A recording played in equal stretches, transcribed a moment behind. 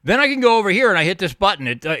Then I can go over here and I hit this button.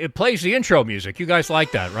 It plays the intro music. You guys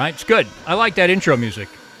like that, right? It's good. I like that intro music.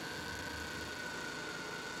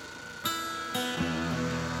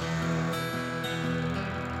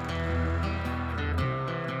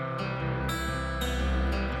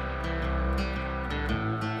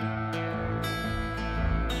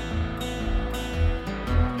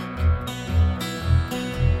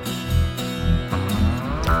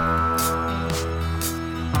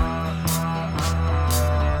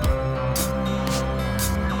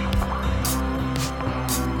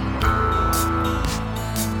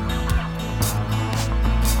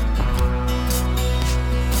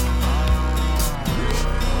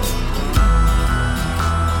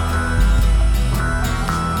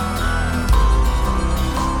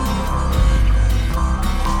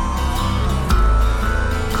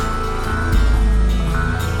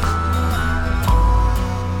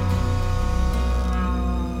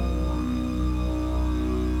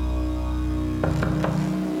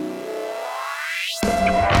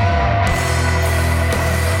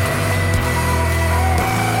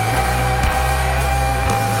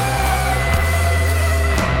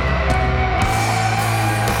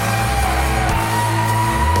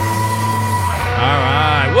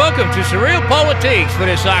 Welcome to SurrealPolitiks for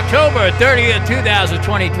this October 30th,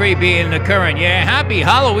 2023, being the current year. Happy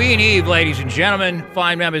Halloween Eve, ladies and gentlemen,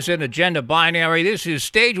 fine members in the gender binary. This is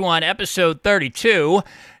Stage 1, Episode 32,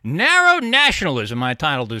 Narrow Nationalism, I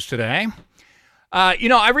titled this today.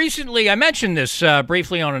 I mentioned this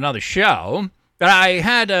briefly on another show, that I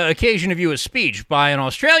had occasion to view a speech by an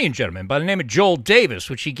Australian gentleman by the name of Joel Davis,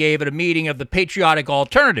 which he gave at a meeting of the Patriotic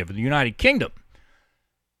Alternative in the United Kingdom.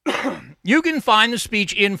 You can find the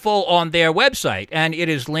speech in full on their website, and it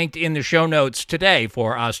is linked in the show notes today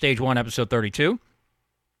for Stage 1, Episode 32.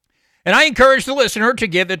 And I encourage the listener to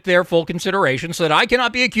give it their full consideration so that I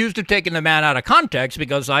cannot be accused of taking the man out of context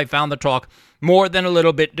because I found the talk more than a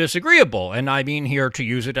little bit disagreeable. And I mean here to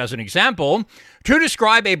use it as an example to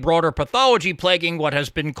describe a broader pathology plaguing what has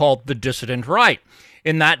been called the dissident right.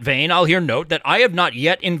 In that vein, I'll here note that I have not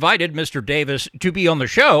yet invited Mr. Davis to be on the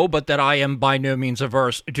show, but that I am by no means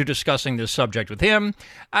averse to discussing this subject with him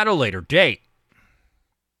at a later date.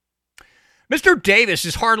 Mr. Davis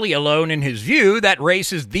is hardly alone in his view that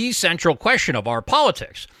race is the central question of our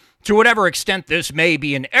politics. To whatever extent this may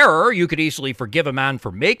be an error, you could easily forgive a man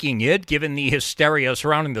for making it, given the hysteria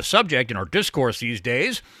surrounding the subject in our discourse these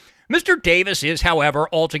days. Mr. Davis is, however,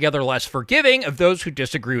 altogether less forgiving of those who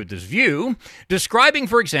disagree with this view, describing,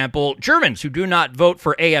 for example, Germans who do not vote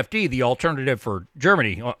for AfD, the alternative for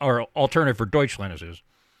Germany, or alternative for Deutschland, as is,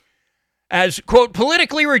 as, quote,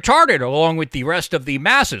 politically retarded, along with the rest of the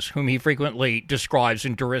masses, whom he frequently describes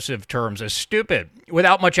in derisive terms as stupid,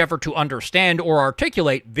 without much effort to understand or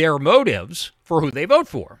articulate their motives for who they vote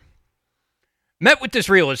for. Met with this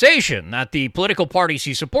realization that the political parties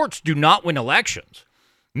he supports do not win elections,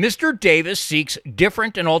 Mr. Davis seeks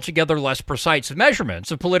different and altogether less precise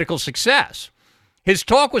measurements of political success. His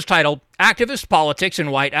talk was titled Activist Politics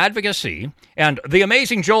and White Advocacy, and the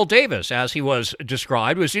amazing Joel Davis, as he was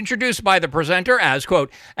described, was introduced by the presenter as, quote,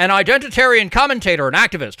 an identitarian commentator and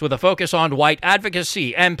activist with a focus on white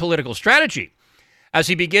advocacy and political strategy. As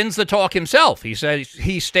he begins the talk himself, he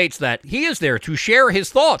states that he is there to share his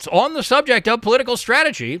thoughts on the subject of political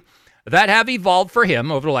strategy that have evolved for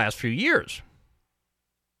him over the last few years.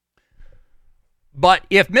 But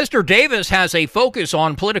if Mr. Davis has a focus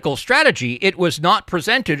on political strategy, it was not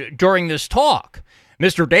presented during this talk.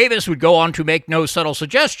 Mr. Davis would go on to make no subtle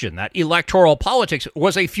suggestion that electoral politics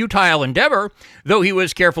was a futile endeavor, though he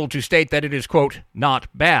was careful to state that it is, quote, not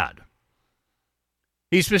bad.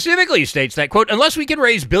 He specifically states that, quote, unless we can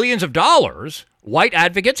raise billions of dollars, white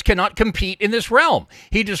advocates cannot compete in this realm.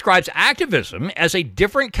 He describes activism as a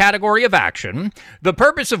different category of action, the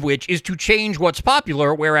purpose of which is to change what's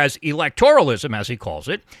popular, whereas electoralism, as he calls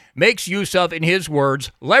it, makes use of, in his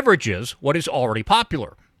words, leverages what is already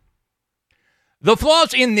popular. The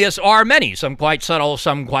flaws in this are many, some quite subtle,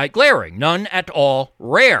 some quite glaring, none at all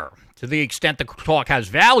rare. To the extent the talk has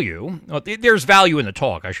value, there's value in the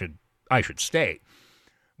talk, I should state.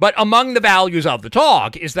 But among the values of the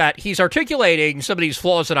talk is that he's articulating some of these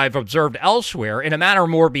flaws that I've observed elsewhere in a manner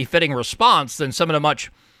more befitting response than some of the much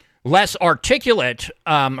less articulate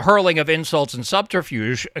hurling of insults and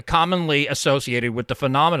subterfuge commonly associated with the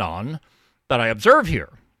phenomenon that I observe here.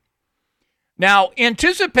 Now,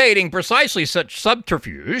 anticipating precisely such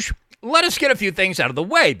subterfuge, let us get a few things out of the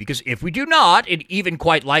way, because if we do not, and even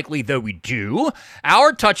quite likely though we do,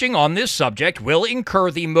 our touching on this subject will incur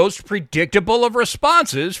the most predictable of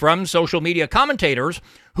responses from social media commentators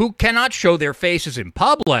who cannot show their faces in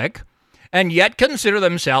public and yet consider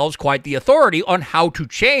themselves quite the authority on how to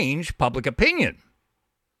change public opinion.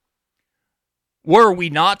 Were we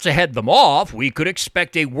not to head them off, we could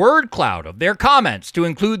expect a word cloud of their comments to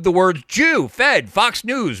include the words Jew, Fed, Fox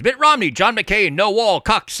News, Mitt Romney, John McCain, no wall,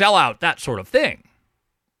 cuck, sellout, that sort of thing.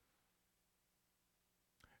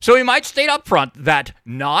 So we might state up front that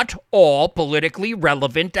not all politically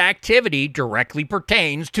relevant activity directly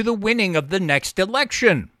pertains to the winning of the next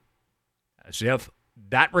election. As if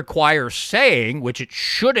that requires saying, which it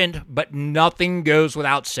shouldn't, but nothing goes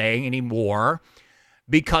without saying anymore,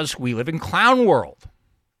 because we live in clown world.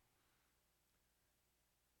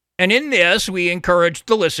 And in this, we encourage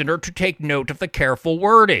the listener to take note of the careful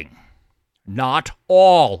wording. Not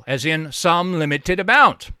all, as in some limited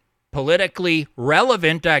amount. Politically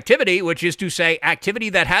relevant activity, which is to say activity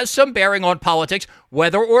that has some bearing on politics,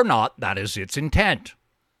 whether or not that is its intent.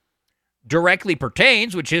 Directly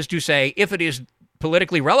pertains, which is to say if it is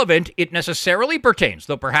politically relevant, it necessarily pertains,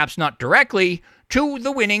 though perhaps not directly, to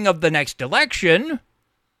the winning of the next election.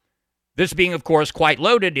 This being, of course, quite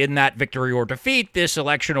loaded in that victory or defeat, this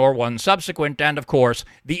election or one subsequent, and, of course,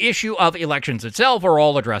 the issue of elections itself are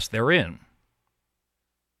all addressed therein.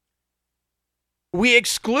 We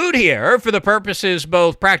exclude here, for the purposes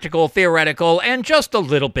both practical, theoretical, and just a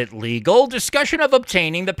little bit legal, discussion of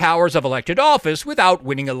obtaining the powers of elected office without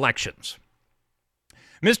winning elections.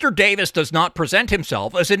 Mr. Davis does not present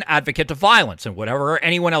himself as an advocate of violence, and whatever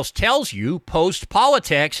anyone else tells you,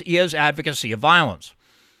 post-politics is advocacy of violence.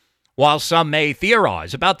 While some may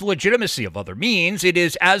theorize about the legitimacy of other means, it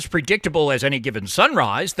is as predictable as any given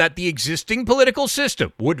sunrise that the existing political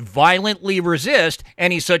system would violently resist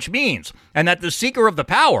any such means, and that the seeker of the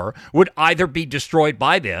power would either be destroyed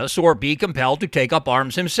by this or be compelled to take up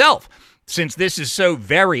arms himself. Since this is so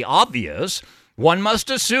very obvious, one must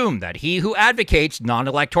assume that he who advocates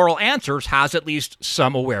non-electoral answers has at least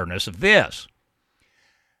some awareness of this.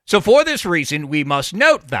 So for this reason, we must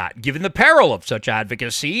note that, given the peril of such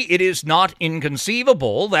advocacy, it is not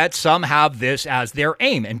inconceivable that some have this as their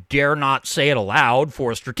aim and dare not say it aloud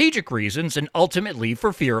for strategic reasons and ultimately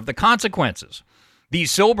for fear of the consequences. The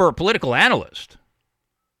sober political analyst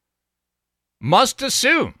must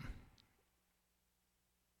assume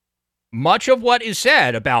much of what is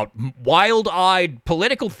said about wild-eyed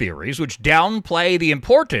political theories which downplay the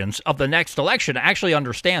importance of the next election actually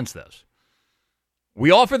understands this. We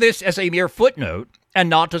offer this as a mere footnote and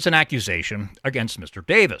not as an accusation against Mr.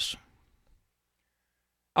 Davis.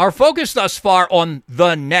 Our focus thus far on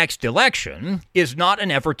the next election is not an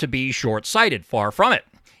effort to be short-sighted, far from it.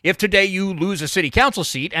 If today you lose a city council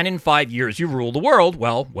seat and in 5 years you rule the world,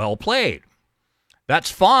 well played. That's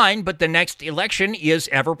fine, but the next election is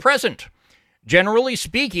ever present. Generally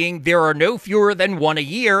speaking, there are no fewer than one a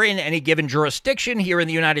year in any given jurisdiction here in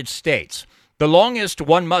the United States. The longest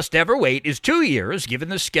one must ever wait is 2 years, given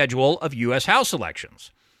the schedule of U.S. House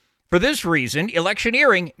elections. For this reason,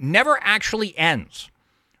 electioneering never actually ends.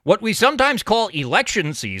 What we sometimes call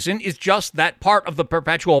election season is just that part of the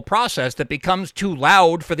perpetual process that becomes too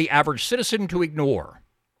loud for the average citizen to ignore.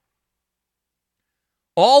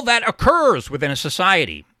 All that occurs within a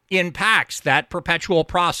society impacts that perpetual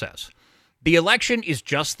process. The election is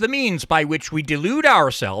just the means by which we delude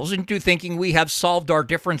ourselves into thinking we have solved our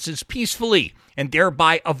differences peacefully and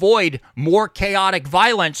thereby avoid more chaotic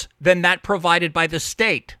violence than that provided by the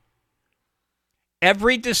state.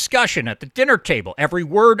 Every discussion at the dinner table, every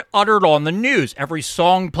word uttered on the news, every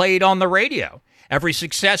song played on the radio, every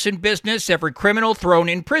success in business, every criminal thrown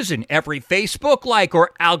in prison, every Facebook like or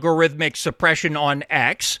algorithmic suppression on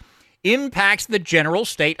X impacts the general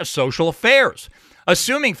state of social affairs.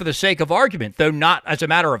 Assuming for the sake of argument, though not as a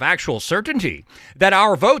matter of actual certainty, that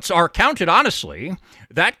our votes are counted honestly,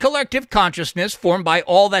 that collective consciousness formed by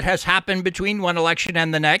all that has happened between one election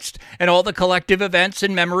and the next, and all the collective events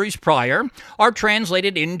and memories prior, are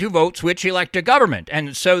translated into votes which elect a government,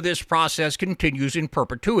 and so this process continues in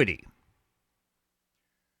perpetuity.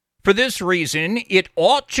 For this reason, it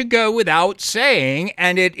ought to go without saying,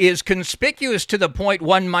 and it is conspicuous to the point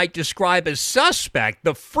one might describe as suspect,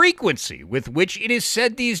 the frequency with which it is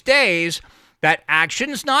said these days that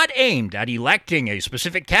actions not aimed at electing a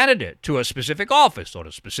specific candidate to a specific office on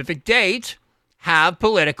a specific date have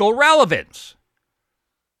political relevance.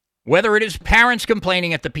 Whether it is parents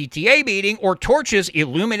complaining at the PTA meeting or torches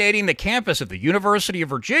illuminating the campus of the University of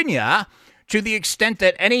Virginia, to the extent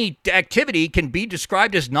that any activity can be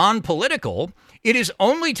described as non-political, it is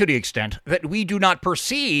only to the extent that we do not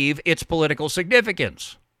perceive its political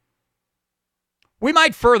significance. We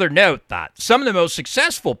might further note that some of the most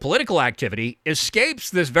successful political activity escapes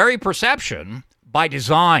this very perception by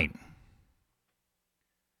design.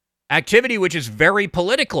 Activity which is very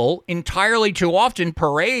political entirely too often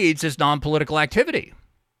parades as non-political activity.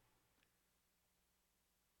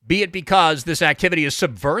 Be it because this activity is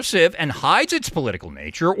subversive and hides its political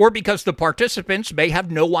nature, or because the participants may have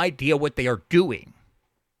no idea what they are doing.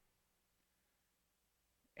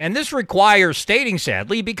 And this requires stating,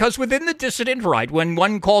 sadly, because within the dissident right, when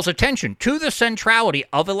one calls attention to the centrality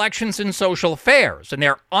of elections in social affairs and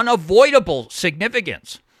their unavoidable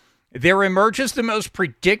significance, there emerges the most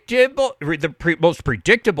predictable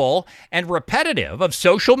and repetitive of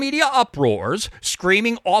social media uproars,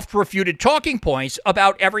 screaming oft-refuted talking points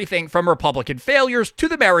about everything from Republican failures to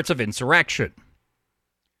the merits of insurrection.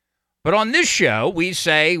 But on this show, we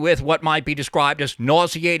say with what might be described as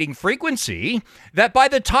nauseating frequency that by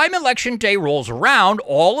the time Election Day rolls around,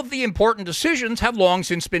 all of the important decisions have long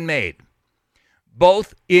since been made,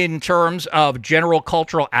 both in terms of general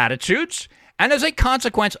cultural attitudes and as a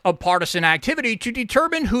consequence of partisan activity to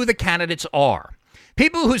determine who the candidates are.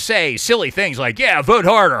 People who say silly things like, yeah, vote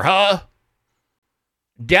harder, huh?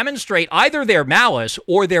 Demonstrate either their malice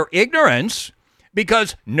or their ignorance,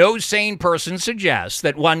 because no sane person suggests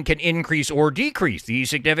that one can increase or decrease the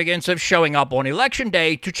significance of showing up on Election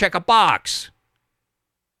Day to check a box.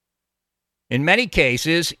 In many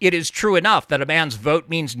cases, it is true enough that a man's vote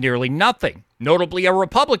means nearly nothing. Notably, a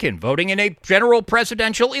Republican voting in a general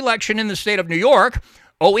presidential election in the state of New York,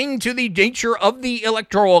 owing to the nature of the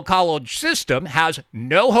electoral college system, has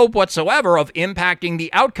no hope whatsoever of impacting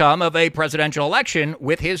the outcome of a presidential election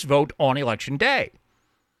with his vote on Election Day.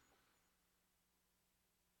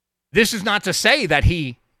 This is not to say that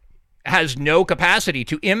he has no capacity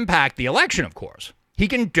to impact the election, of course. He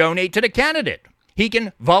can donate to the candidate. He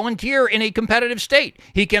can volunteer in a competitive state.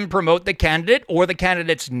 He can promote the candidate or the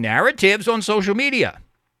candidate's narratives on social media.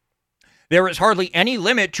 There is hardly any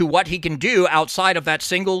limit to what he can do outside of that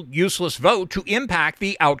single useless vote to impact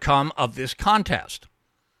the outcome of this contest.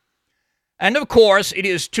 And of course, it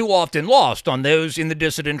is too often lost on those in the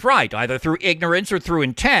dissident right, either through ignorance or through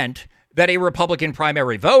intent, that a Republican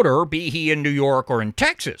primary voter, be he in New York or in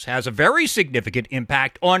Texas, has a very significant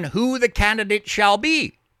impact on who the candidate shall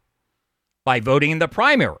be by voting in the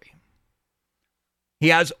primary. He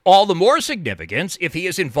has all the more significance if he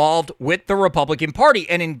is involved with the Republican Party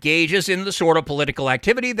and engages in the sort of political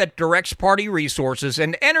activity that directs party resources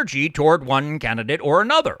and energy toward one candidate or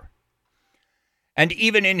another. And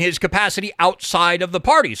even in his capacity outside of the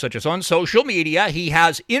party, such as on social media, he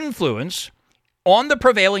has influence on the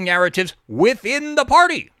prevailing narratives within the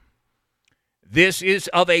party. This is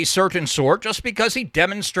of a certain sort just because he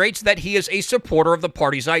demonstrates that he is a supporter of the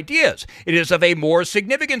party's ideas. It is of a more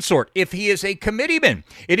significant sort if he is a committeeman.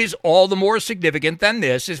 It is all the more significant than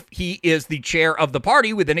this if he is the chair of the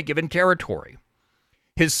party within a given territory.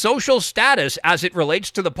 His social status as it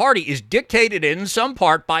relates to the party is dictated in some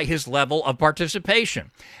part by his level of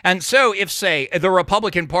participation. And so if, say, the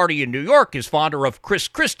Republican Party in New York is fonder of Chris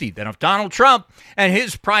Christie than of Donald Trump, and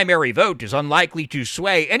his primary vote is unlikely to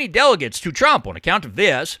sway any delegates to Trump on account of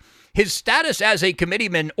this, his status as a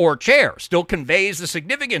committeeman or chair still conveys the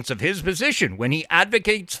significance of his position when he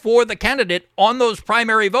advocates for the candidate on those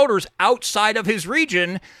primary voters outside of his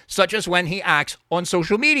region, such as when he acts on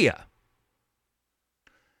social media.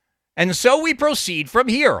 And so we proceed from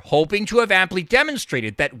here, hoping to have amply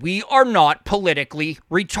demonstrated that we are not politically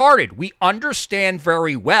retarded. We understand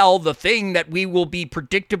very well the thing that we will be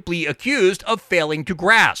predictably accused of failing to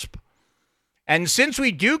grasp. And since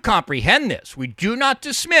we do comprehend this, we do not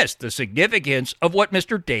dismiss the significance of what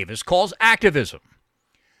Mr. Davis calls activism.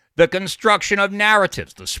 The construction of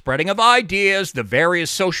narratives, the spreading of ideas, the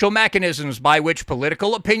various social mechanisms by which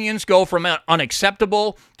political opinions go from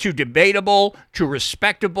unacceptable to debatable to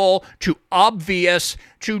respectable to obvious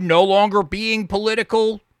to no longer being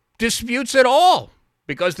political disputes at all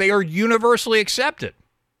because they are universally accepted.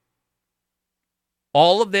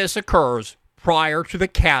 All of this occurs prior to the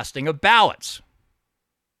casting of ballots.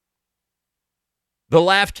 The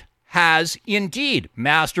left has indeed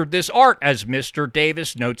mastered this art, as Mr.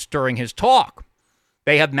 Davis notes during his talk.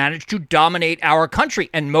 They have managed to dominate our country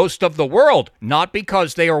and most of the world, not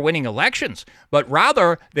because they are winning elections, but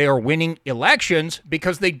rather they are winning elections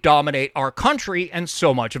because they dominate our country and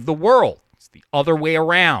so much of the world. It's the other way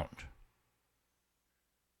around.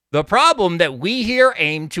 The problem that we here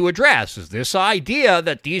aim to address is this idea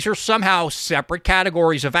that these are somehow separate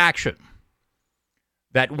categories of action.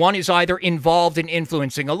 That one is either involved in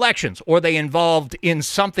influencing elections or they involved in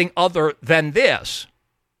something other than this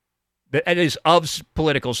that is of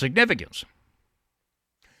political significance.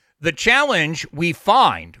 The challenge we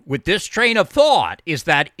find with this train of thought is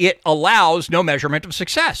that it allows no measurement of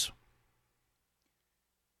success.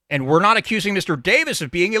 And we're not accusing Mr. Davis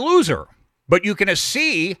of being a loser, but you can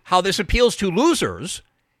see how this appeals to losers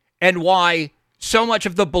and why so much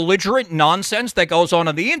of the belligerent nonsense that goes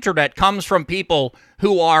on the internet comes from people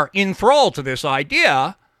who are enthralled to this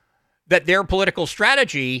idea that their political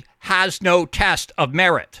strategy has no test of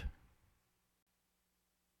merit.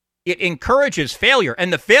 It encourages failure,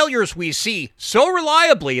 and the failures we see so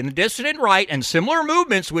reliably in the dissident right and similar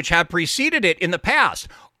movements which have preceded it in the past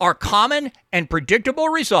are common and predictable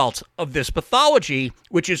results of this pathology,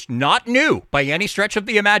 which is not new by any stretch of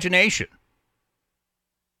the imagination.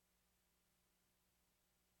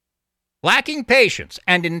 Lacking patience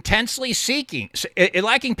and intensely sensing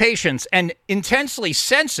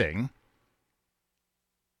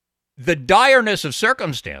the direness of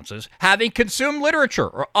circumstances, having consumed literature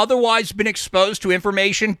or otherwise been exposed to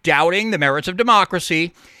information doubting the merits of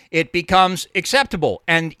democracy, it becomes acceptable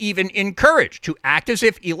and even encouraged to act as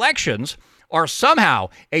if elections are somehow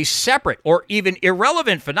a separate or even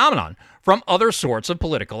irrelevant phenomenon from other sorts of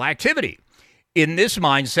political activity. In this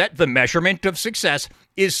mindset, the measurement of success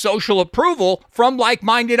is social approval from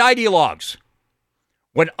like-minded ideologues.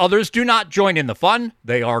 When others do not join in the fun,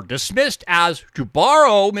 they are dismissed as, to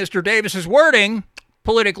borrow Mr. Davis's wording,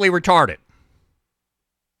 politically retarded.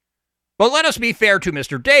 But let us be fair to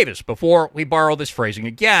Mr. Davis before we borrow this phrasing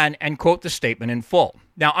again and quote the statement in full.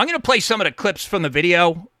 Now, I'm going to play some of the clips from the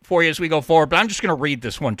video for you as we go forward, but I'm just going to read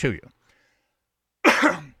this one to you.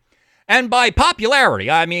 And by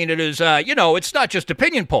popularity, I mean it is, it's not just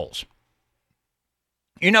opinion polls.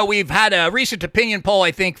 We've had a recent opinion poll,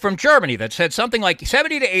 I think, from Germany that said something like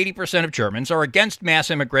 70 to 80% of Germans are against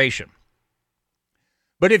mass immigration.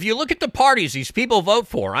 But if you look at the parties these people vote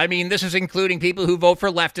for, I mean, this is including people who vote for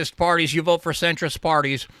leftist parties, you vote for centrist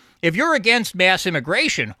parties. If you're against mass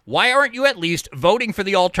immigration, why aren't you at least voting for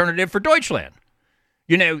the alternative for Deutschland?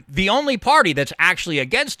 The only party that's actually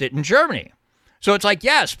against it in Germany. So it's like,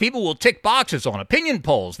 yes, people will tick boxes on opinion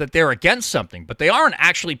polls that they're against something, but they aren't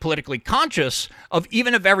actually politically conscious of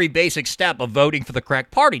even a very basic step of voting for the correct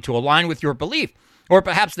party to align with your belief. Or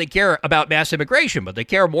perhaps they care about mass immigration, but they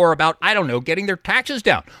care more about, getting their taxes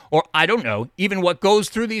down. Or, even what goes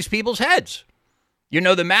through these people's heads.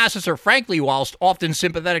 The masses are, frankly, whilst often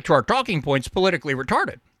sympathetic to our talking points, politically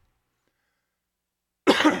retarded.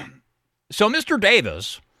 So Mr.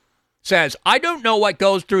 Davis says, I don't know what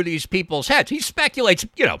goes through these people's heads. He speculates,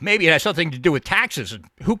 maybe it has something to do with taxes. And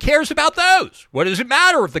who cares about those? What does it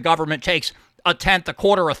matter if the government takes a tenth, a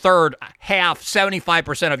quarter, a third, half,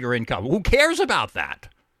 75% of your income? Who cares about that?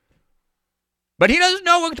 But he doesn't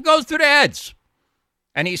know what goes through their heads.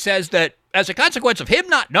 And he says that as a consequence of him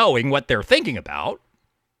not knowing what they're thinking about,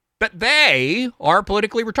 that they are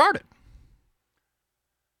politically retarded.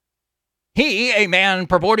 He, a man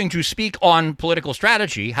purporting to speak on political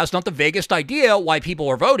strategy, has not the vaguest idea why people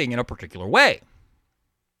are voting in a particular way.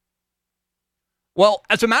 Well,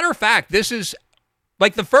 as a matter of fact, this is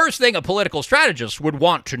like the first thing a political strategist would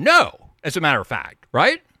want to know, as a matter of fact,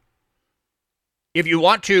 right? If you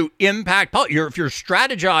want to impact, if you're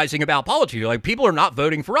strategizing about politics, like people are not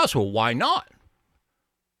voting for us, well, why not?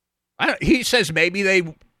 He says maybe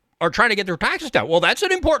they are trying to get their taxes down. Well, that's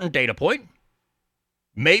an important data point.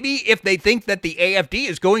 Maybe if they think that the AFD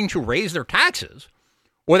is going to raise their taxes,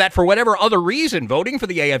 or that for whatever other reason voting for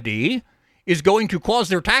the AFD is going to cause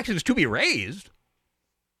their taxes to be raised.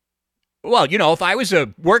 Well, if I was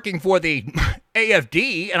working for the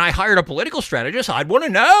AFD and I hired a political strategist, I'd want to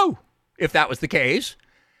know if that was the case.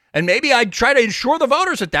 And maybe I'd try to ensure the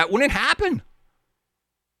voters that that wouldn't happen.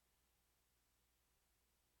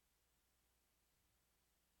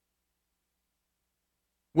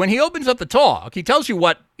 When he opens up the talk, he tells you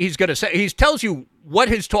what he's going to say. He tells you what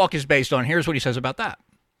his talk is based on. Here's what he says about that.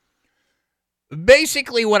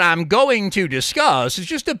 Basically, what I'm going to discuss is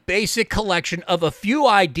just a basic collection of a few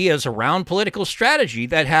ideas around political strategy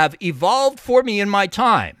that have evolved for me in my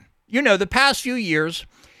time. The past few years,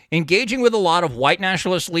 engaging with a lot of white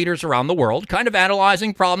nationalist leaders around the world, kind of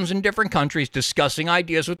analyzing problems in different countries, discussing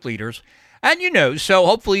ideas with leaders. And, so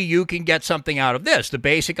hopefully you can get something out of this. The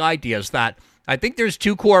basic ideas that I think there's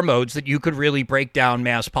two core modes that you could really break down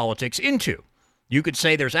mass politics into. You could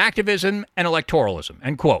say there's activism and electoralism,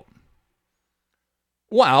 end quote.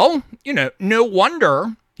 Well, no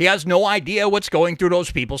wonder he has no idea what's going through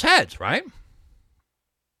those people's heads, right?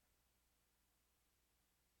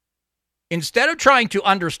 Instead of trying to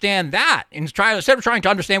understand that, instead of trying to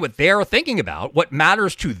understand what they're thinking about, what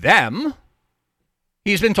matters to them,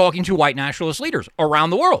 he's been talking to white nationalist leaders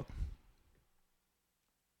around the world.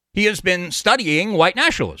 He has been studying white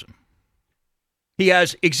nationalism. He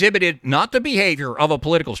has exhibited not the behavior of a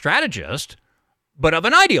political strategist, but of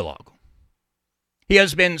an ideologue. He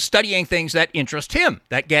has been studying things that interest him,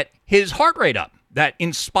 that get his heart rate up, that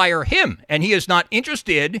inspire him. And he is not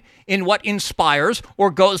interested in what inspires or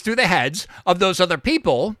goes through the heads of those other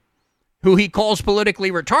people who he calls politically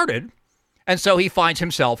retarded. And so he finds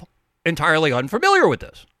himself entirely unfamiliar with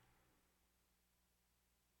this.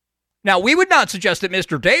 Now, we would not suggest that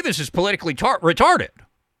Mr. Davis is politically retarded.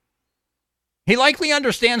 He likely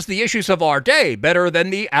understands the issues of our day better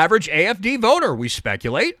than the average AFD voter, we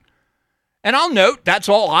speculate. And I'll note that's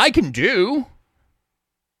all I can do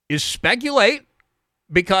is speculate,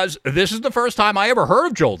 because this is the first time I ever heard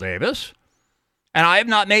of Joel Davis, and I have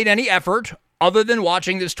not made any effort other than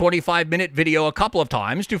watching this 25-minute video a couple of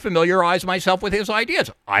times to familiarize myself with his ideas.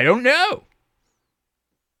 I don't know.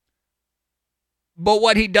 But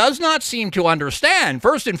what he does not seem to understand,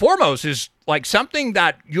 first and foremost, is like something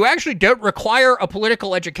that you actually don't require a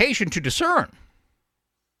political education to discern.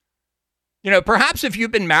 You know, perhaps if you've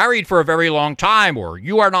been married for a very long time, or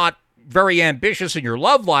you are not very ambitious in your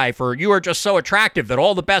love life, or you are just so attractive that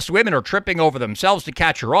all the best women are tripping over themselves to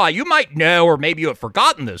catch your eye, you might know, or maybe you have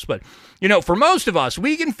forgotten this, but, you know, for most of us,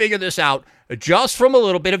 we can figure this out just from a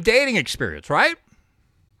little bit of dating experience, right?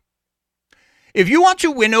 If you want to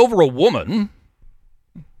win over a woman,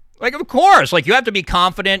 like, of course, like, you have to be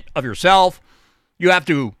confident of yourself. You have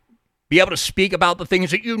to be able to speak about the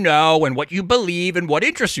things that you know and what you believe and what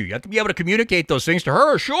interests you. You have to be able to communicate those things to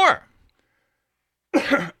her, sure.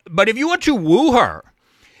 But if you want to woo her,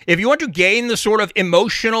 if you want to gain the sort of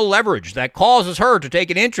emotional leverage that causes her to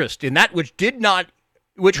take an interest in that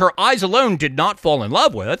which her eyes alone did not fall in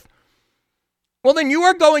love with, well, then you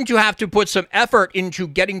are going to have to put some effort into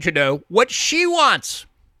getting to know what she wants.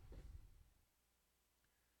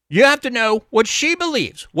 You have to know what she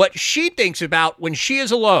believes, what she thinks about when she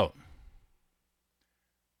is alone,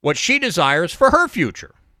 what she desires for her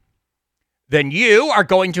future. Then you are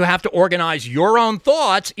going to have to organize your own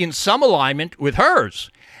thoughts in some alignment with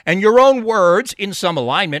hers, and your own words in some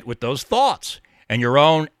alignment with those thoughts, and your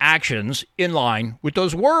own actions in line with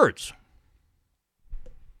those words.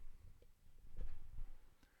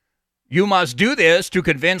 You must do this to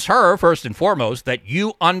convince her, first and foremost, that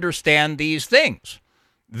you understand these things.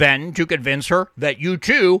 Then to convince her that you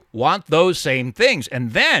too want those same things,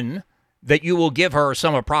 and then that you will give her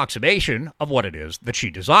some approximation of what it is that she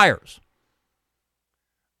desires.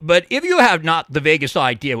 But if you have not the vaguest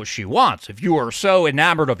idea what she wants, if you are so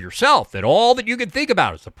enamored of yourself that all that you can think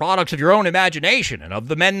about is the products of your own imagination and of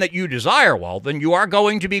the men that you desire, well, then you are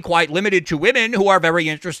going to be quite limited to women who are very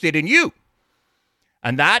interested in you.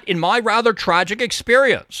 And that, in my rather tragic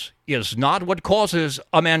experience, is not what causes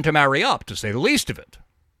a man to marry up, to say the least of it.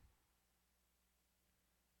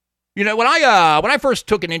 You know, when I first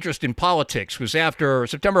took an interest in politics was after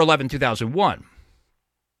September 11, 2001.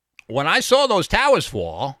 When I saw those towers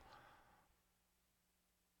fall,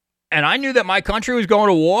 and I knew that my country was going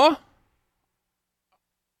to war,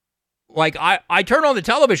 like, I turned on the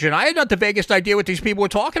television. I had not the vaguest idea what these people were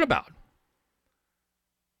talking about.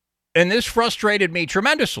 And this frustrated me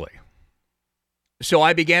tremendously. So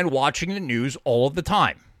I began watching the news all of the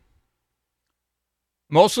time.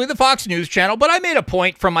 Mostly the Fox News channel, but I made a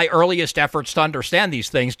point from my earliest efforts to understand these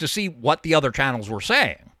things to see what the other channels were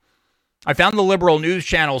saying. I found the liberal news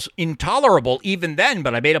channels intolerable even then,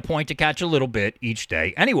 but I made a point to catch a little bit each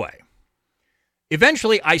day anyway.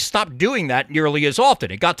 Eventually, I stopped doing that nearly as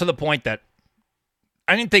often. It got to the point that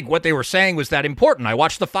I didn't think what they were saying was that important. I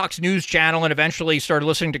watched the Fox News channel and eventually started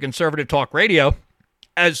listening to conservative talk radio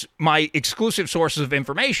as my exclusive sources of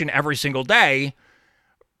information every single day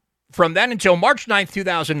from then until March 9th,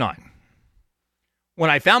 2009, when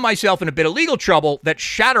I found myself in a bit of legal trouble that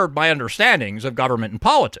shattered my understandings of government and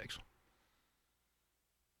politics.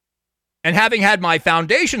 And having had my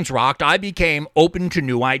foundations rocked, I became open to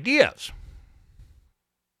new ideas.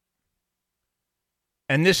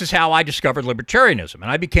 And this is how I discovered libertarianism, and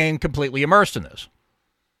I became completely immersed in this.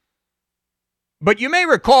 But you may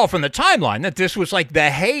recall from the timeline that this was like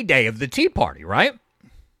the heyday of the Tea Party, right?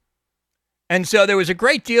 And so there was a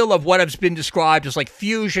great deal of what has been described as like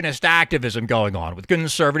fusionist activism going on with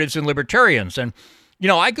conservatives and libertarians. And, you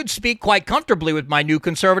know, I could speak quite comfortably with my new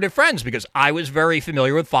conservative friends because I was very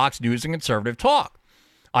familiar with Fox News and conservative talk.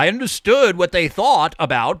 I understood what they thought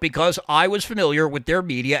about because I was familiar with their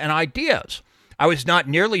media and ideas. I was not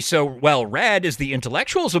nearly so well read as the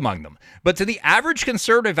intellectuals among them, but to the average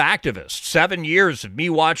conservative activist, 7 years of me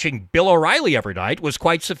watching Bill O'Reilly every night was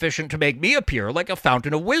quite sufficient to make me appear like a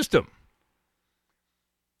fountain of wisdom.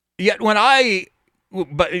 Yet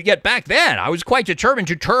back then, I was quite determined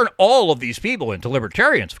to turn all of these people into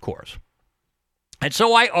libertarians, of course. And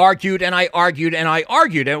so I argued and I argued and I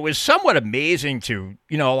argued. And it was somewhat amazing to,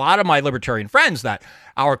 a lot of my libertarian friends that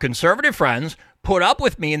our conservative friends put up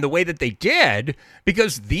with me in the way that they did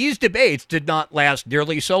because these debates did not last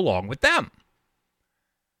nearly so long with them.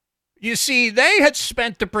 You see, they had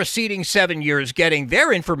spent the preceding 7 years getting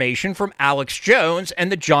their information from Alex Jones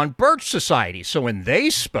and the John Birch Society. So when they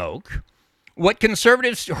spoke, what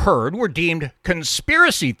conservatives heard were deemed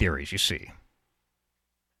conspiracy theories, you see.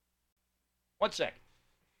 1 sec.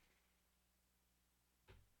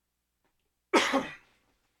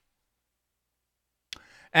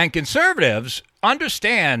 And conservatives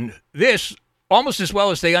understand this almost as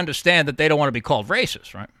well as they understand that they don't want to be called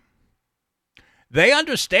racist, right? They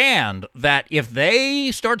understand that if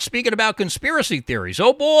they start speaking about conspiracy theories,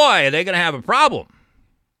 oh boy, they're going to have a problem.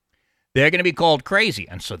 They're going to be called crazy.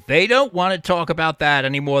 And so they don't want to talk about that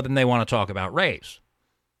any more than they want to talk about race.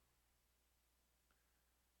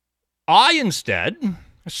 I instead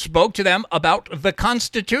spoke to them about the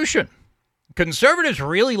Constitution. Conservatives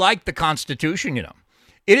really like the Constitution,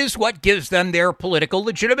 It is what gives them their political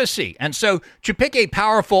legitimacy. And so, to pick a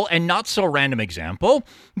powerful and not so random example,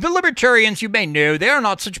 the libertarians, you may know, they are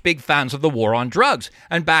not such big fans of the war on drugs.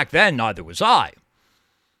 And back then, neither was I.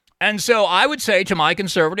 And so I would say to my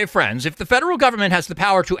conservative friends, if the federal government has the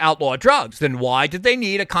power to outlaw drugs, then why did they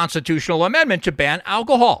need a constitutional amendment to ban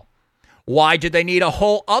alcohol? Why did they need a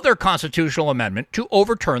whole other constitutional amendment to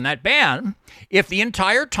overturn that ban if the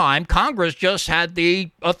entire time Congress just had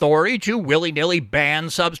the authority to willy-nilly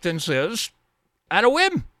ban substances at a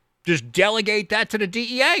whim? Just delegate that to the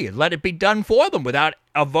DEA and let it be done for them without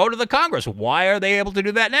a vote of the Congress. Why are they able to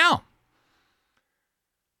do that now?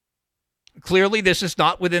 Clearly, this is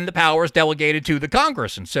not within the powers delegated to the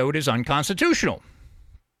Congress, and so it is unconstitutional.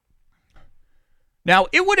 Now,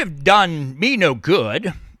 it would have done me no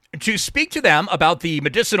good to speak to them about the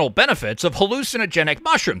medicinal benefits of hallucinogenic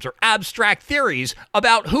mushrooms or abstract theories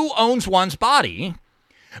about who owns one's body.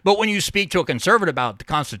 But when you speak to a conservative about the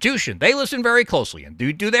Constitution, they listen very closely and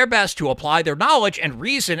do their best to apply their knowledge and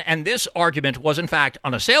reason, and this argument was in fact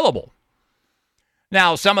unassailable.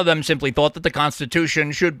 Now, some of them simply thought that the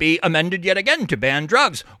Constitution should be amended yet again to ban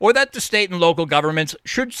drugs, or that the state and local governments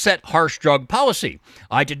should set harsh drug policy.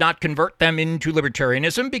 I did not convert them into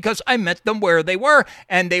libertarianism because I met them where they were,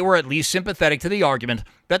 and they were at least sympathetic to the argument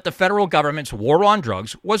that the federal government's war on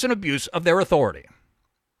drugs was an abuse of their authority.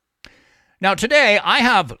 Now, today, I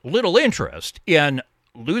have little interest in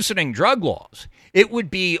loosening drug laws. It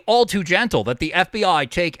would be all too gentle that the FBI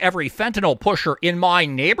take every fentanyl pusher in my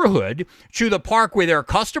neighborhood to the park where their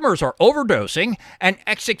customers are overdosing and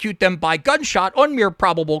execute them by gunshot on mere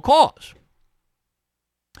probable cause.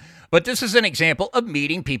 But this is an example of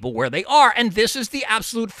meeting people where they are, and this is the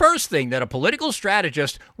absolute first thing that a political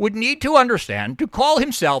strategist would need to understand to call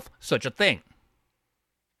himself such a thing.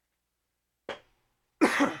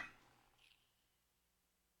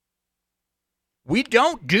 We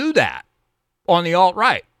don't do that on the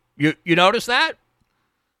alt-right. You notice that?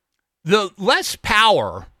 The less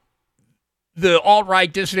power, the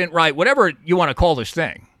alt-right, dissident right, whatever you want to call this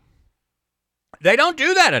thing, they don't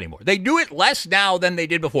do that anymore. They do it less now than they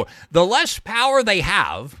did before. The less power they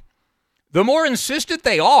have, the more insistent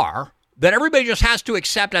they are that everybody just has to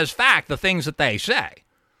accept as fact the things that they say.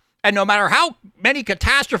 And no matter how many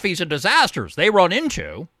catastrophes and disasters they run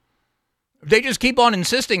into, they just keep on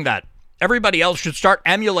insisting that everybody else should start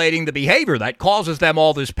emulating the behavior that causes them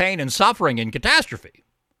all this pain and suffering and catastrophe.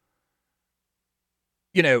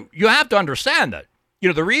 You have to understand that,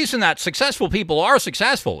 the reason that successful people are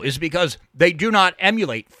successful is because they do not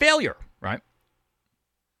emulate failure, right?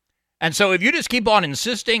 And so if you just keep on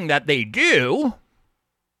insisting that they do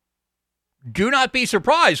not be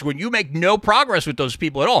surprised when you make no progress with those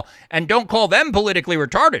people at all. And don't call them politically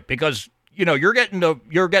retarded because, you're getting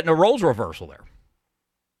a roles reversal there.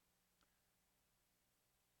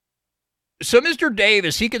 So Mr.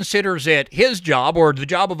 Davis, he considers it his job, or the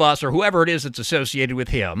job of us, or whoever it is that's associated with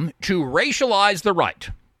him, to racialize the right.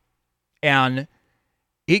 And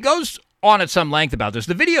he goes on at some length about this.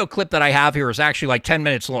 The video clip that I have here is actually like 10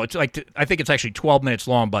 minutes long. I think it's actually 12 minutes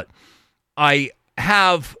long, but I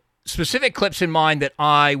have specific clips in mind that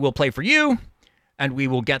I will play for you, and we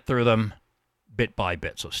will get through them bit by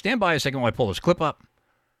bit. So stand by a second while I pull this clip up.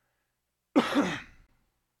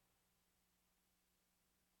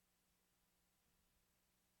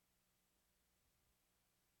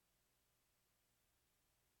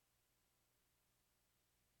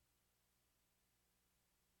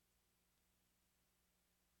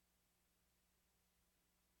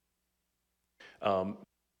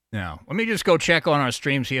 Now, let me just go check on our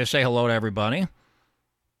streams here, say hello to everybody.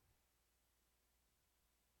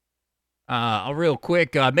 Real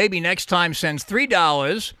quick, maybe next time sends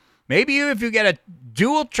 $3. Maybe if you get a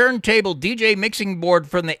dual turntable DJ mixing board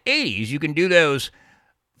from the 80s, you can do those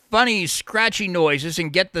funny scratchy noises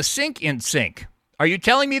and get the sync in sync. Are you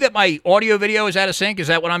telling me that my audio video is out of sync? Is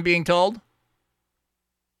that what I'm being told?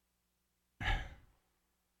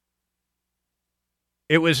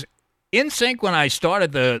 It was in sync when I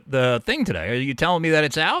started the thing today. Are you telling me that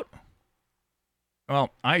it's out?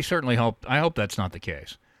 Well, I hope that's not the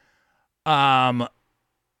case.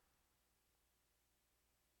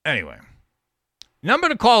 Anyway. Number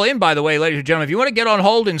to call in, by the way, ladies and gentlemen, if you want to get on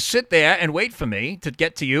hold and sit there and wait for me to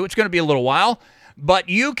get to you, it's going to be a little while, but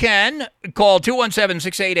you can call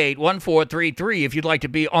 217-688-1433 if you'd like to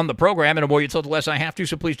be on the program, and the more you tell, the less I have to,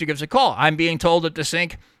 so please do give us a call. I'm being told that the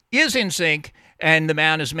sync is in sync, and the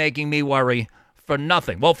man is making me worry for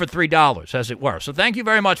nothing. Well, for $3, as it were. So thank you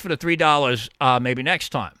very much for the $3, maybe next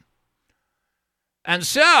time. And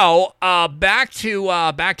so, back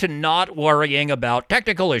to not worrying about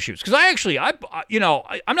technical issues. Because I'm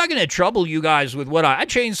not going to trouble you guys with what I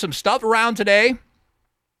changed some stuff around today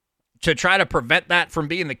to try to prevent that from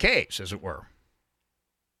being the case, as it were.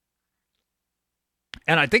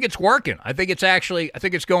 And I think it's working. I think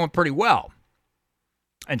it's going pretty well.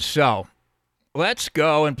 And so, let's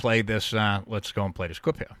go and play this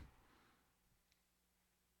clip here.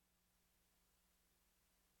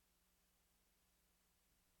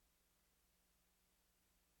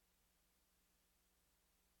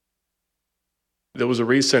 There was a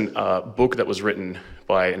recent book that was written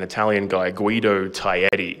by an Italian guy, Guido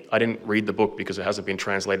Taietti. I didn't read the book because it hasn't been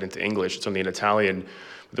translated into English. It's only in Italian.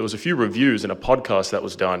 There was a few reviews in a podcast that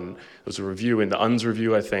was done. There was a review in the UNS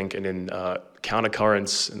Review, I think, and in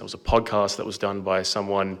Countercurrents. And there was a podcast that was done by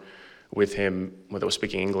someone with him where they were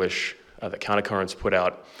speaking English that Countercurrents put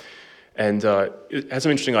out. And it has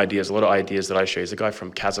some interesting ideas, a lot of ideas that I share. He's a guy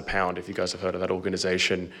from Casa Pound, if you guys have heard of that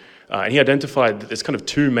organization. And he identified that there's kind of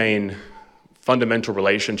two main fundamental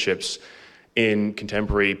relationships in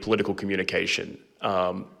contemporary political communication.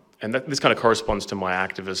 And this kind of corresponds to my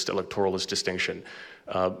activist electoralist distinction.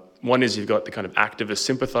 One is you've got the kind of activist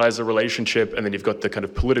sympathizer relationship, and then you've got the kind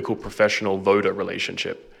of political professional voter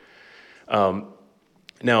relationship.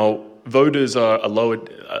 Now, voters are a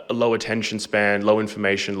low attention span, low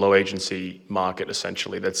information, low agency market,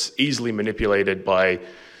 essentially, that's easily manipulated by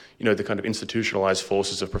the kind of institutionalized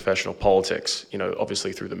forces of professional politics,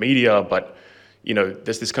 obviously through the media, but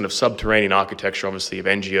there's this kind of subterranean architecture, obviously, of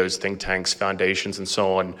NGOs, think tanks, foundations, and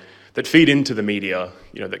so on, that feed into the media,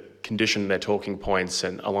 that condition their talking points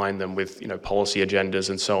and align them with, policy agendas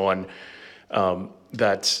and so on,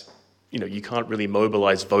 that, you can't really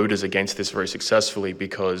mobilize voters against this very successfully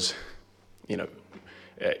because,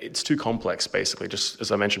 it's too complex, basically, just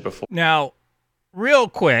as I mentioned before. Now, real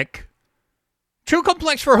quick, too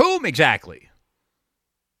complex for whom exactly?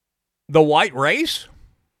 The white race?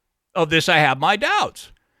 Of this, I have my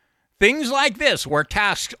doubts. Things like this, where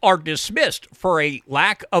tasks are dismissed for a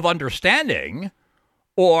lack of understanding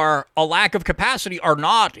or a lack of capacity, are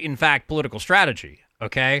not, in fact, political strategy,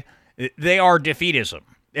 okay? They are defeatism.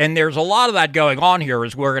 And there's a lot of that going on here,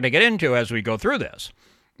 as we're going to get into as we go through this.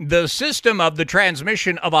 The system of the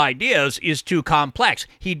transmission of ideas is too complex.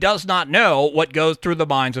 He does not know what goes through the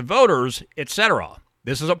minds of voters, etc.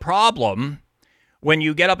 This is a problem when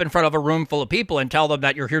you get up in front of a room full of people and tell them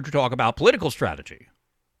that you're here to talk about political strategy.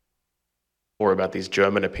 Or about these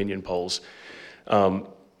German opinion polls. And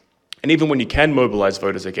even when you can mobilize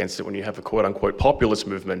voters against it, when you have a quote-unquote populist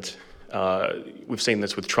movement, we've seen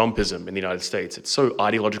this with Trumpism in the United States. It's so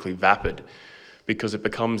ideologically vapid because it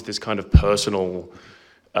becomes this kind of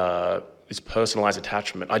this personalized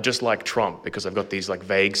attachment. I just like Trump because I've got these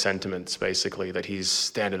vague sentiments, basically, that he's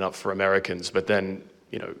standing up for Americans, but then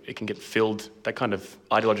it can get filled, that kind of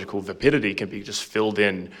ideological vapidity can be just filled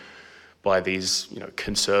in by these,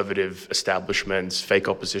 conservative establishments, fake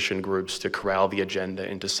opposition groups to corral the agenda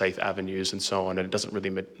into safe avenues and so on, and it doesn't really,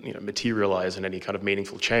 materialize in any kind of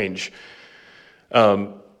meaningful change.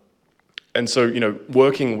 And so,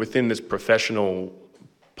 working within this professional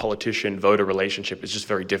politician-voter relationship is just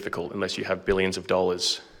very difficult unless you have billions of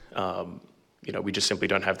dollars. We just simply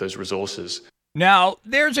don't have those resources. Now,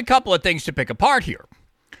 there's a couple of things to pick apart here.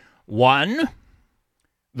 One,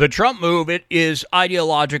 the Trump movement is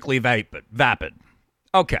ideologically vapid.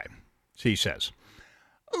 Okay, he says.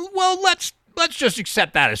 Well, let's just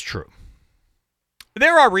accept that as true.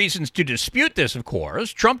 There are reasons to dispute this, of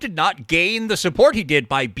course. Trump did not gain the support he did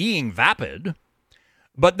by being vapid.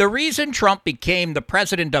 But the reason Trump became the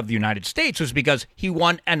president of the United States was because he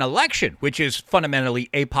won an election, which is fundamentally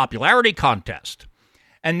a popularity contest.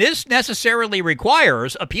 And this necessarily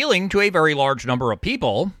requires appealing to a very large number of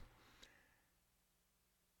people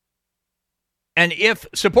And if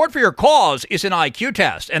support for your cause is an IQ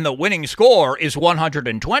test and the winning score is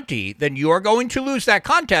 120, then you are going to lose that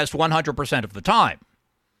contest 100% of the time.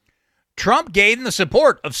 Trump gained the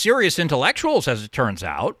support of serious intellectuals, as it turns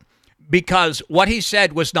out, because what he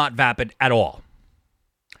said was not vapid at all.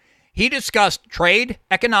 He discussed trade,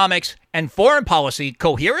 economics, and foreign policy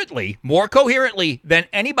coherently, more coherently than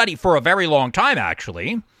anybody for a very long time,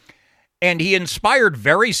 actually. And he inspired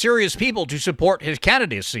very serious people to support his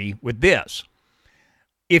candidacy with this.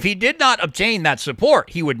 If he did not obtain that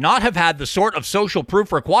support, he would not have had the sort of social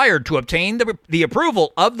proof required to obtain the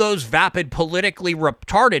approval of those vapid, politically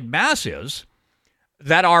retarded masses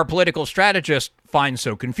that our political strategists find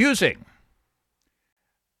so confusing.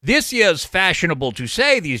 This is fashionable to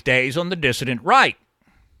say these days on the dissident right.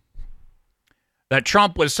 That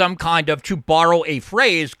Trump was some kind of, to borrow a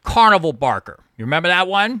phrase, carnival barker. You remember that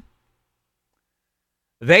one?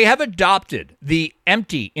 They have adopted the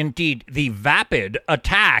empty, indeed, the vapid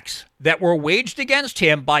attacks that were waged against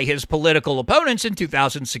him by his political opponents in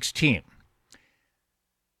 2016.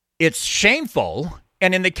 It's shameful,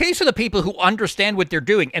 and in the case of the people who understand what they're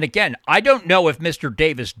doing, and again, I don't know if Mr.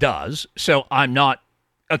 Davis does, so I'm not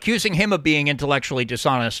accusing him of being intellectually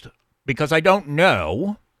dishonest because I don't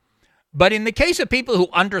know. But in the case of people who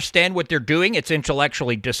understand what they're doing, it's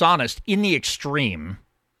intellectually dishonest in the extreme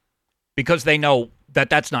because they know that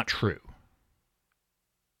that's not true.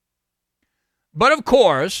 But of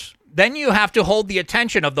course, then you have to hold the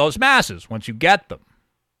attention of those masses once you get them.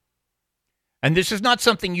 And this is not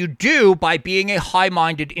something you do by being a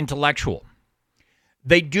high-minded intellectual.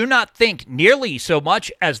 They do not think nearly so much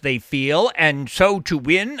as they feel, and so to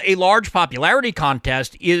win a large popularity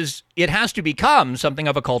contest it has to become something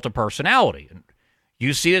of a cult of personality. And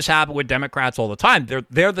you see this happen with Democrats all the time.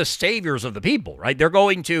 They're the saviors of the people, right? They're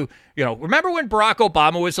going to, remember when Barack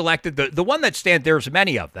Obama was elected? The one that stands, there's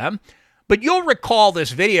many of them. But you'll recall this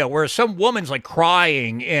video where some woman's like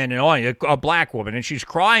crying in a black woman, and she's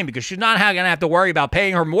crying because she's not going to have to worry about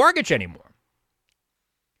paying her mortgage anymore.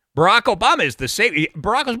 Barack Obama is the savior.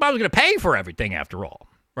 Barack Obama's going to pay for everything after all,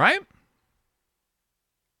 right?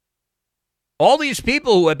 All these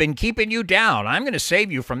people who have been keeping you down, I'm going to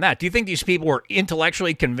save you from that. Do you think these people were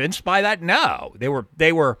intellectually convinced by that? No.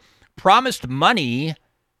 They were promised money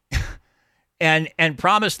and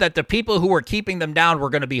promised that the people who were keeping them down were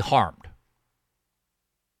going to be harmed.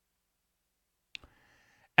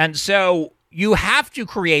 And so you have to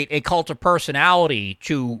create a cult of personality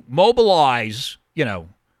to mobilize,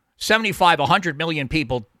 75, 100 million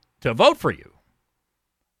people to vote for you.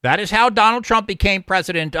 That is how Donald Trump became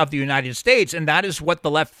president of the United States, and that is what the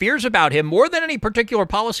left fears about him more than any particular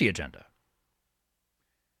policy agenda.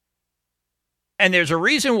 And there's a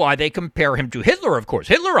reason why they compare him to Hitler, of course.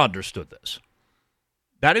 Hitler understood this.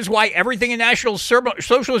 That is why everything in National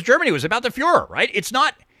Socialist Germany was about the Fuhrer, right? It's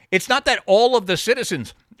not that all of the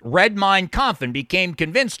citizens read Mein Kampf and became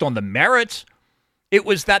convinced on the merits. It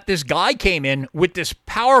was that this guy came in with this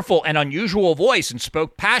powerful and unusual voice and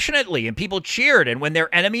spoke passionately, and people cheered. And when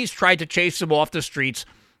their enemies tried to chase him off the streets,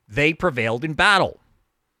 they prevailed in battle.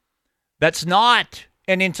 That's not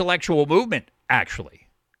an intellectual movement, actually.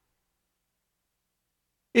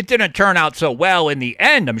 It didn't turn out so well in the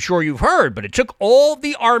end, I'm sure you've heard, but it took all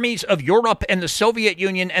the armies of Europe and the Soviet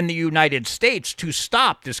Union and the United States to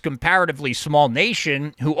stop this comparatively small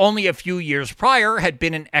nation who only a few years prior had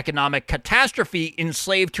been an economic catastrophe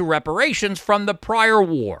enslaved to reparations from the prior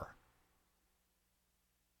war.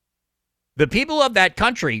 The people of that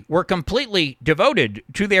country were completely devoted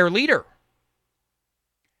to their leader.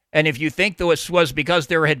 And if you think this was because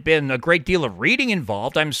there had been a great deal of reading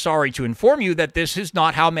involved, I'm sorry to inform you that this is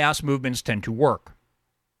not how mass movements tend to work.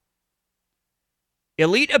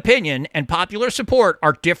 Elite opinion and popular support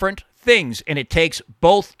are different things, and it takes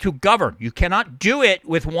both to govern. You cannot do it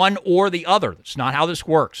with one or the other. That's not how this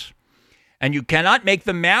works. And you cannot make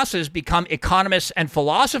the masses become economists and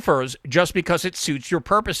philosophers just because it suits your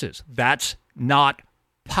purposes. That's not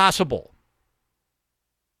possible.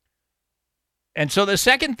 And so the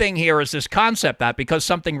second thing here is this concept that because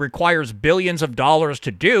something requires billions of dollars to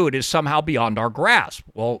do, it is somehow beyond our grasp.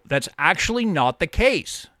 Well, that's actually not the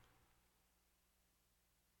case.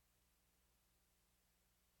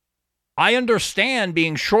 I understand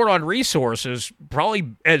being short on resources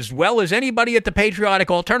probably as well as anybody at the Patriotic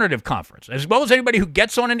Alternative Conference, as well as anybody who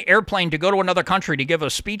gets on an airplane to go to another country to give a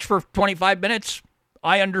speech for 25 minutes.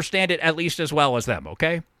 I understand it at least as well as them,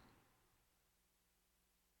 okay?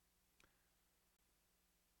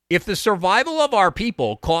 If the survival of our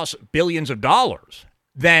people costs billions of dollars,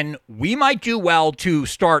 then we might do well to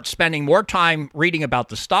start spending more time reading about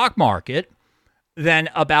the stock market than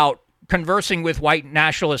about conversing with white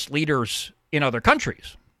nationalist leaders in other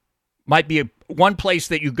countries. Might be one place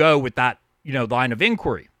that you go with that, line of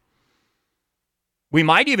inquiry. We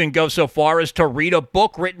might even go so far as to read a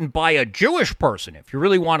book written by a Jewish person if you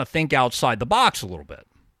really want to think outside the box a little bit.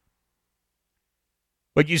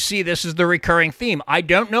 But you see, this is the recurring theme. I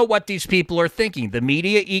don't know what these people are thinking. The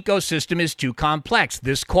media ecosystem is too complex.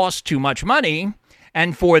 This costs too much money.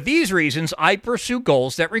 And for these reasons, I pursue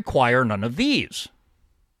goals that require none of these.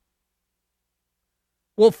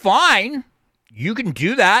 Well, fine. You can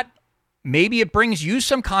do that. Maybe it brings you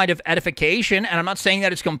some kind of edification. And I'm not saying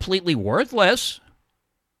that it's completely worthless.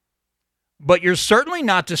 But you're certainly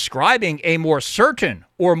not describing a more certain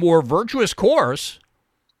or more virtuous course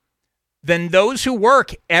than those who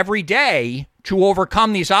work every day to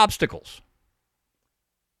overcome these obstacles.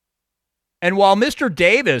 And while Mr.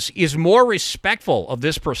 Davis is more respectful of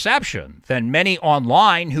this perception than many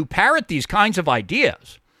online who parrot these kinds of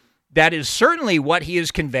ideas, that is certainly what he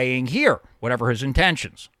is conveying here, whatever his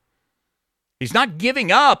intentions. He's not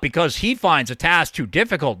giving up because he finds a task too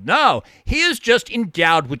difficult. No, he is just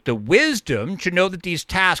endowed with the wisdom to know that these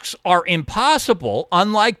tasks are impossible,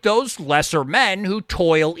 unlike those lesser men who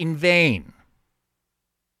toil in vain.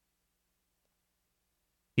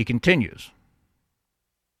 He continues.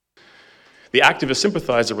 The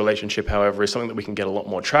activist-sympathizer relationship, however, is something that we can get a lot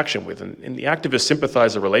more traction with. And in the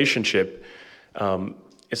activist-sympathizer relationship,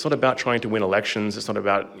 it's not about trying to win elections. It's not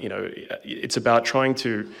about, it's about trying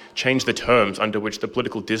to change the terms under which the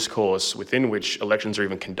political discourse within which elections are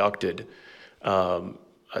even conducted are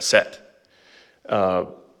set.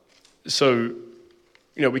 So,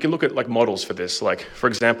 we can look at like models for this, like, for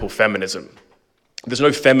example, feminism. There's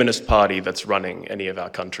no feminist party that's running any of our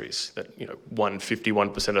countries that, won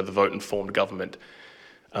 51% of the vote and formed government.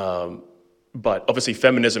 But obviously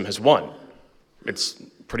feminism has won. It's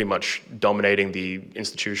pretty much dominating the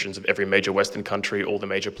institutions of every major Western country, all the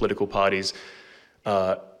major political parties.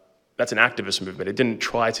 That's an activist movement. It didn't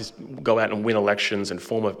try to go out and win elections and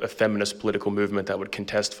form a feminist political movement that would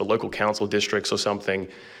contest for local council districts or something.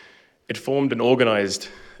 It formed an organized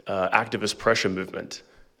activist pressure movement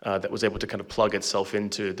that was able to kind of plug itself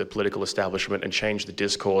into the political establishment and change the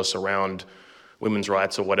discourse around women's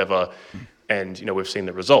rights or whatever. And, we've seen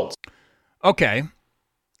the results. Okay.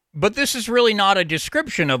 But this is really not a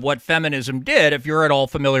description of what feminism did. If you're at all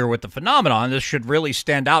familiar with the phenomenon, this should really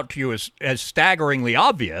stand out to you as staggeringly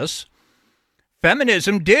obvious.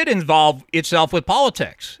 Feminism did involve itself with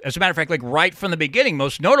politics. As a matter of fact, like right from the beginning,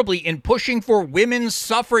 most notably in pushing for women's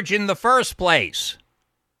suffrage in the first place.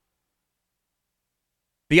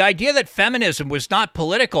 The idea that feminism was not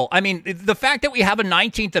political, the fact that we have a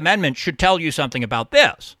 19th Amendment should tell you something about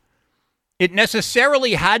this. It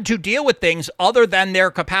necessarily had to deal with things other than their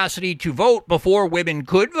capacity to vote before women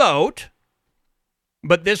could vote.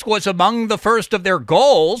 But this was among the first of their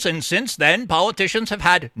goals, and since then, politicians have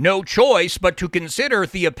had no choice but to consider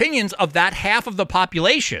the opinions of that half of the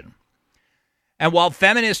population. And while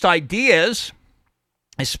feminist ideas,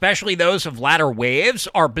 especially those of latter waves,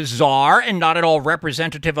 are bizarre and not at all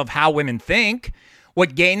representative of how women think,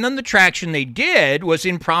 what gained them the traction they did was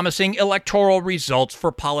in promising electoral results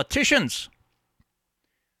for politicians.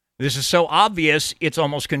 This is so obvious, it's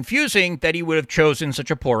almost confusing that he would have chosen such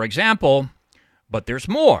a poor example, but there's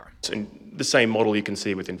more. And the same model you can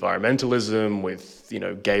see with environmentalism, with,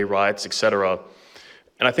 gay rights, etc.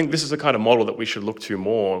 And I think this is the kind of model that we should look to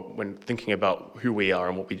more when thinking about who we are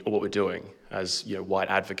and what we're doing as, white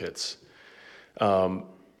advocates. Now,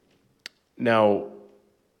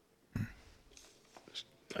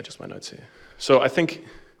 adjust my notes here. So I think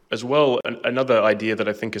as well, another idea that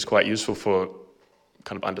I think is quite useful for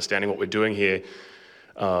kind of understanding what we're doing here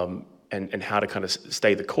and how to kind of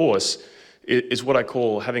stay the course is what I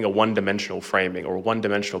call having a one-dimensional framing or a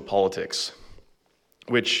one-dimensional politics,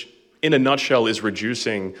 which in a nutshell is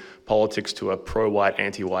reducing politics to a pro-white,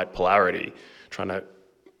 anti-white polarity, trying to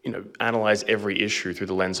analyze every issue through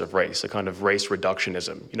the lens of race, a kind of race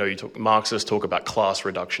reductionism. Marxists talk about class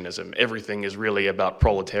reductionism. Everything is really about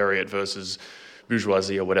proletariat versus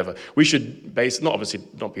bourgeoisie or whatever. We should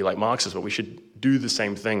not be like Marxists, but we should do the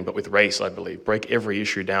same thing, but with race, I believe. Break every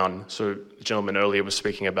issue down. So the gentleman earlier was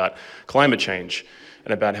speaking about climate change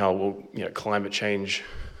and about how, climate change,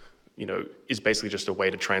 is basically just a way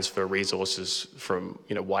to transfer resources from,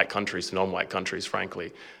 white countries to non-white countries,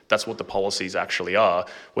 frankly. That's what the policies actually are.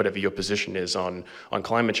 Whatever your position is on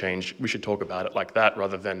climate change, we should talk about it like that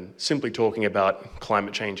rather than simply talking about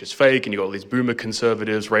climate change is fake and you've got all these boomer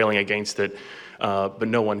conservatives railing against it, but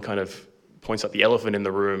no one kind of points out the elephant in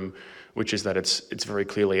the room, which is that it's very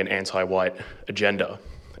clearly an anti-white agenda.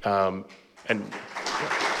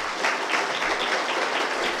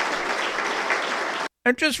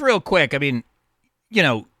 And just real quick, I mean, you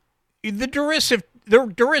know, the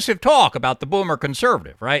derisive talk about the boomer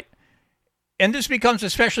conservative, right? And this becomes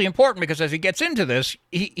especially important because as he gets into this,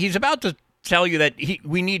 he's about to tell you that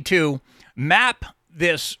we need to map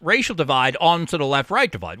this racial divide onto the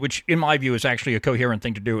left-right divide, which in my view is actually a coherent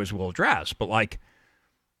thing to do, as we'll address. But like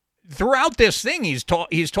throughout this thing, he's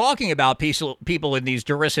talking about people in these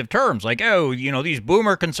derisive terms, like, oh, you know, these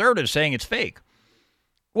boomer conservatives saying it's fake.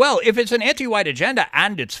 Well, if it's an anti-white agenda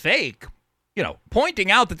and it's fake, you know, pointing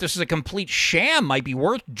out that this is a complete sham might be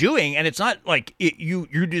worth doing, and it's not like you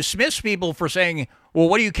dismiss people for saying, well,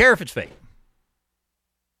 what do you care if it's fake?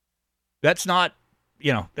 That's not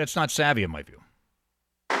savvy in my view.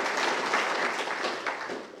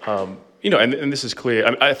 You know, and this is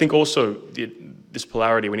clear. I think also this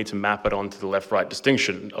polarity, we need to map it onto the left-right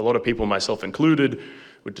distinction. A lot of people, myself included,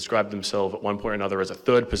 would describe themselves at one point or another as a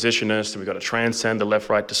third positionist, and we've got to transcend the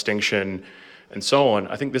left-right distinction, and so on.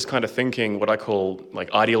 I think this kind of thinking, what I call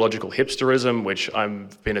like ideological hipsterism, which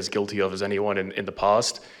I've been as guilty of as anyone in the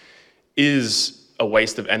past, is a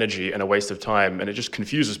waste of energy and a waste of time, and it just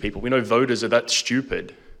confuses people. We know voters are that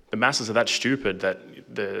stupid. The masses are that stupid that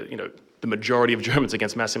the majority of Germans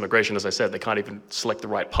against mass immigration, as I said, they can't even select the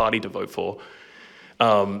right party to vote for.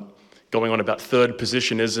 Going on about third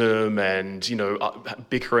positionism and, you know,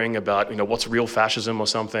 bickering about, you know, what's real fascism or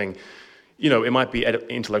something. You know, it might be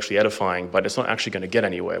intellectually edifying, but it's not actually going to get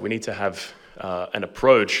anywhere. We need to have an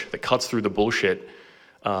approach that cuts through the bullshit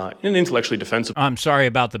in an intellectually defensible I'm sorry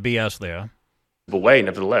about the BS there. way,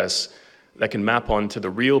 nevertheless, that can map onto the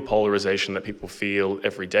real polarization that people feel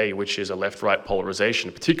every day, which is a left-right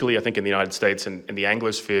polarization, particularly, I think, in the United States and in the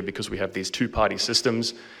Anglosphere, because we have these two-party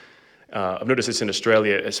systems. I've noticed this in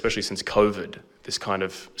Australia, especially since COVID, this kind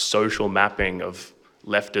of social mapping of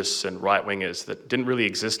leftists and right-wingers that didn't really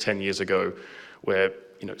exist 10 years ago, where,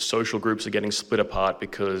 you know, social groups are getting split apart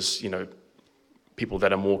because, you know, people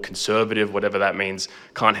that are more conservative, whatever that means,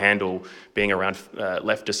 can't handle being around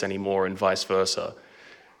leftists anymore and vice versa.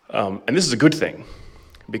 And this is a good thing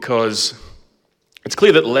because it's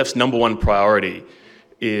clear that the left's number one priority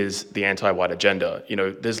is the anti-white agenda. You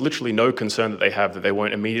know, there's literally no concern that they have that they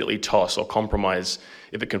won't immediately toss or compromise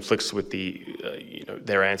if it conflicts with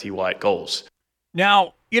their anti-white goals.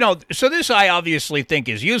 Now, you know, so this I obviously think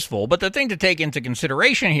is useful, but the thing to take into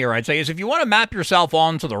consideration here, I'd say, is if you want to map yourself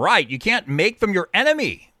on to the right, you can't make them your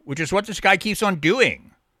enemy, which is what this guy keeps on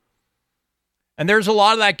doing. And there's a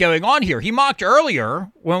lot of that going on here. He mocked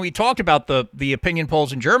earlier, when we talked about the opinion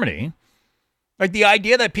polls in Germany, like the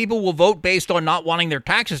idea that people will vote based on not wanting their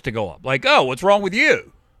taxes to go up. Like, oh, what's wrong with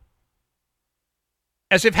you?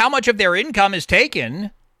 As if how much of their income is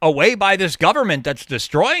taken away by this government that's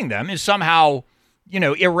destroying them is somehow, you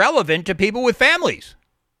know, irrelevant to people with families.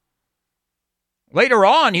 Later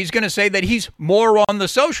on, he's going to say that he's more on the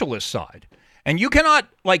socialist side. And you cannot,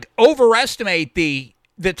 like, overestimate the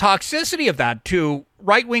toxicity of that to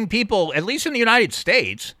right-wing people, at least in the United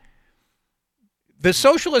States. The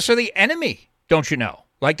socialists are the enemy, don't you know?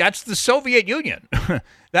 Like, that's the Soviet Union.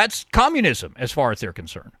 That's communism, as far as they're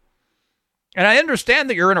concerned. And I understand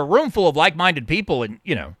that you're in a room full of like-minded people and,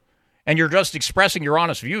 you know, and you're just expressing your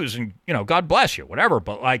honest views and, you know, God bless you, whatever.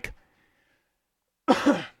 But, like,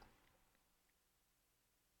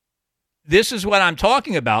 this is what I'm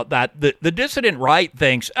talking about, that the dissident right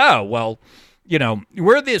thinks, oh, well, you know,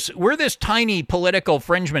 we're this tiny political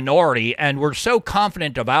fringe minority, and we're so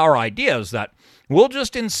confident of our ideas that we'll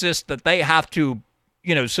just insist that they have to,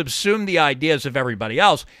 you know, subsume the ideas of everybody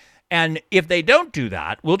else. And if they don't do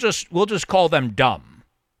that, we'll just call them dumb.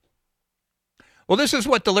 Well, this is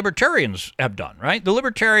what the libertarians have done, right? The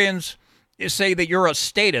libertarians say that you're a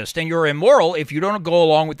statist and you're immoral if you don't go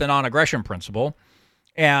along with the non-aggression principle.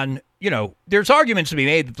 And, you know, there's arguments to be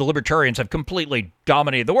made that the libertarians have completely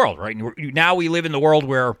dominated the world, right? Now we live in the world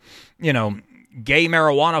where, you know, gay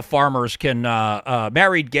marijuana farmers can,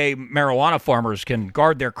 married gay marijuana farmers can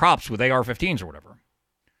guard their crops with AR-15s or whatever.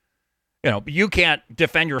 You know, you can't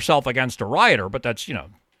defend yourself against a rioter, but that's, you know,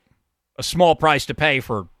 a small price to pay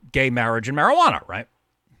for gay marriage and marijuana, right?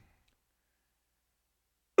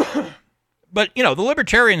 But, you know, the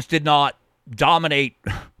libertarians did not dominate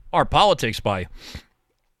our politics by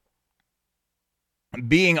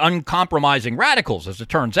being uncompromising radicals, as it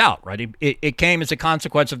turns out, right? It came as a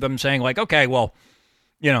consequence of them saying, like, okay, well,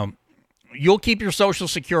 you know, you'll keep your Social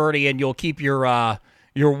Security and you'll keep your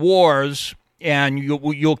wars and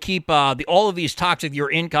you'll keep all of these toxic,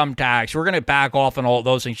 your income tax. We're going to back off on all of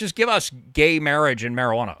those things. Just give us gay marriage and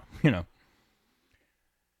marijuana, you know.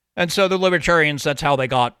 And so the libertarians, that's how they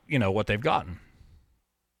got, you know, what they've gotten.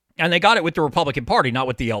 And they got it with the Republican Party, not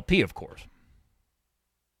with the LP, of course.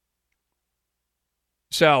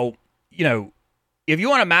 So, if you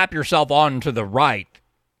want to map yourself onto the right,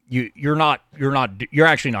 you're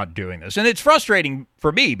actually not doing this. And it's frustrating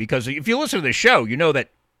for me because if you listen to the show, you know that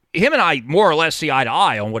him and I more or less see eye to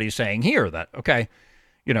eye on what he's saying here. That, okay,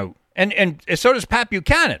 and so does Pat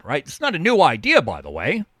Buchanan, right? It's not a new idea, by the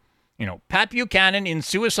way. Pat Buchanan in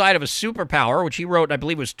Suicide of a Superpower, which he wrote, I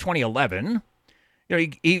believe was 2011,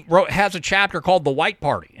 he has a chapter called The White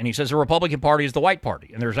Party, and he says the Republican Party is the white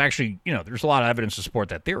party. And there's actually, there's a lot of evidence to support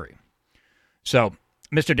that theory. So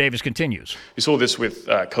Mr. Davis continues. We saw this with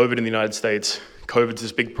COVID in the United States. COVID's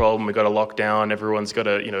this big problem. We got to lock down. Everyone's got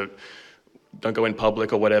to, don't go in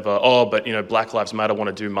public or whatever. Oh, but, Black Lives Matter want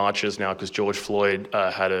to do marches now because George Floyd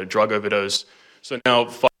had a drug overdose. So now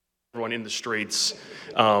everyone in the streets.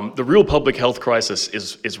 The real public health crisis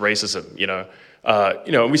is racism,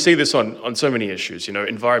 and we see this on so many issues.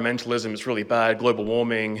 Environmentalism is really bad, global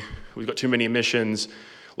warming, we've got too many emissions.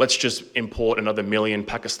 Let's just import another million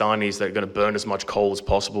Pakistanis that are going to burn as much coal as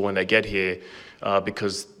possible when they get here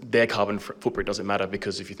because their carbon footprint doesn't matter,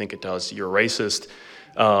 because if you think it does, you're a racist.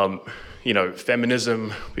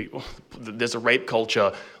 Feminism, there's a rape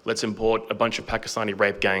culture. Let's import a bunch of Pakistani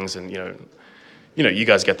rape gangs and, you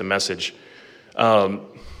guys get the message.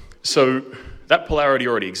 So that polarity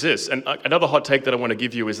already exists. And another hot take that I want to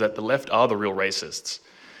give you is that the left are the real racists,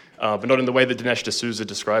 but not in the way that Dinesh D'Souza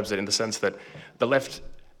describes it, in the sense that the left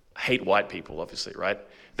hate white people, obviously, right?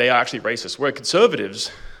 They are actually racist. Where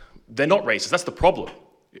conservatives, they're not racist. That's the problem.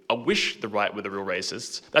 I wish the right were the real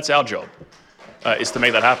racists. That's our job, is to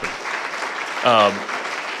make that happen.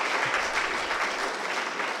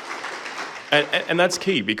 And that's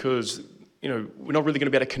key, because we're not really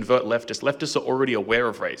going to be able to convert leftists. Leftists are already aware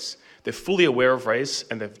of race. They're fully aware of race,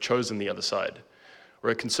 and they've chosen the other side.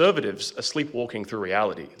 Where conservatives are sleepwalking through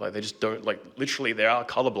reality. Like, they just don't, literally, they are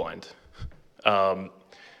colorblind.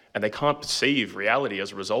 And they can't perceive reality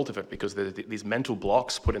as a result of it, because there's these mental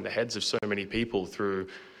blocks put in the heads of so many people through,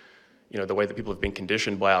 the way that people have been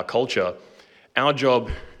conditioned by our culture. Our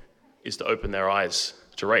job is to open their eyes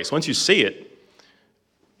to race. Once you see it,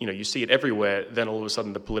 you see it everywhere, then all of a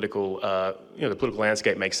sudden the political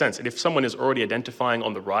landscape makes sense. And if someone is already identifying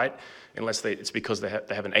on the right, unless it's because they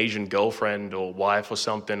have an Asian girlfriend or wife or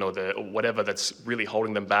something, or whatever that's really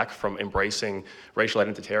holding them back from embracing racial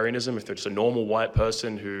identitarianism, if they're just a normal white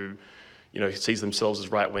person who, sees themselves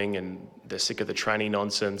as right-wing and they're sick of the tranny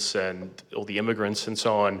nonsense and all the immigrants and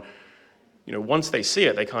so on, once they see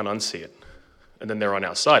it, they can't unsee it. And then they're on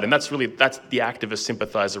our side. And that's the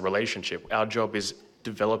activist-sympathizer relationship. Our job is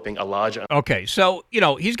developing a larger... Okay, so,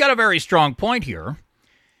 he's got a very strong point here.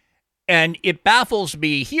 And it baffles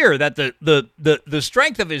me here that the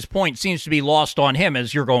strength of his point seems to be lost on him,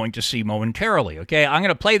 as you're going to see momentarily, okay? I'm going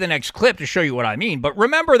to play the next clip to show you what I mean. But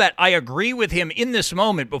remember that I agree with him in this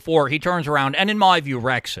moment before he turns around and, in my view,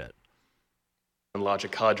 wrecks it. A larger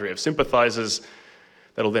cadre of sympathizers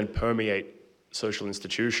that'll then permeate social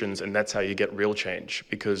institutions, and that's how you get real change.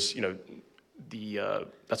 Because,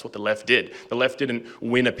 that's what the left did. The left didn't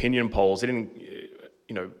win opinion polls. They didn't,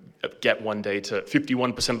 get one day to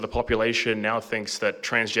 51% of the population now thinks that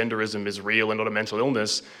transgenderism is real and not a mental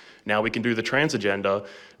illness. Now we can do the trans agenda.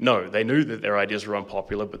 No, they knew that their ideas were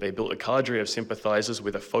unpopular, but they built a cadre of sympathizers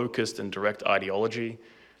with a focused and direct ideology,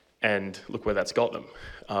 and look where that's got them.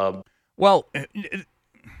 Hang on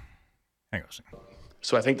a second.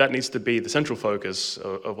 So I think that needs to be the central focus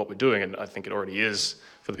of what we're doing, and I think it already is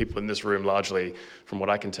for the people in this room, largely, from what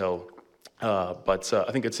I can tell. But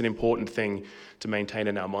I think it's an important thing to maintain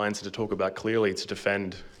in our minds and to talk about clearly, to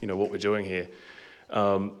defend, what we're doing here.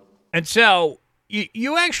 And so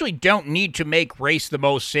you actually don't need to make race the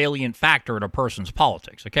most salient factor in a person's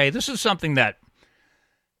politics, okay? This is something that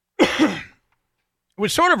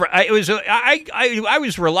was sort of, I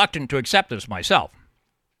was reluctant to accept this myself.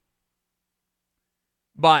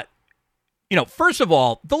 But, first of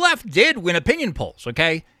all, the left did win opinion polls,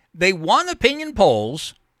 okay? They won opinion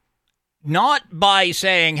polls not by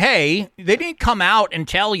saying, hey, they didn't come out and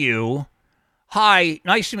tell you, hi,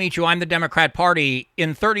 nice to meet you, I'm the Democrat Party.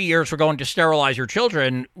 In 30 years, we're going to sterilize your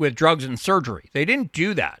children with drugs and surgery. They didn't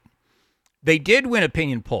do that. They did win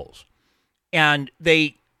opinion polls. And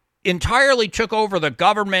they entirely took over the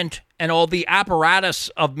government and all the apparatus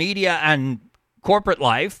of media and corporate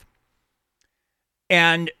life.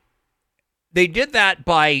 And they did that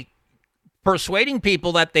by persuading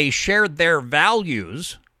people that they shared their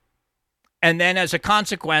values. And then as a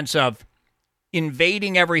consequence of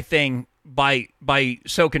invading everything by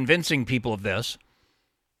so convincing people of this,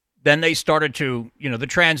 then they started to, the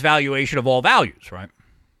transvaluation of all values, right?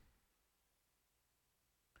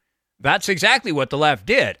 That's exactly what the left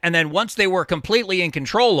did. And then once they were completely in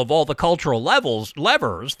control of all the cultural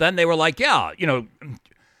levers, then they were like, yeah,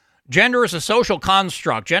 gender is a social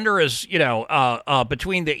construct. Gender is,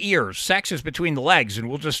 between the ears. Sex is between the legs. And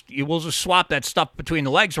we'll just swap that stuff between the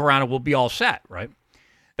legs around and we'll be all set, right?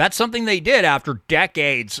 That's something they did after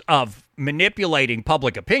decades of manipulating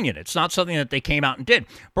public opinion. It's not something that they came out and did.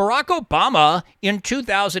 Barack Obama in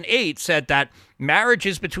 2008 said that marriage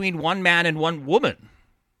is between one man and one woman.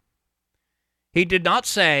 He did not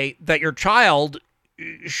say that your child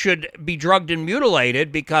should be drugged and mutilated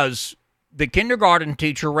because the kindergarten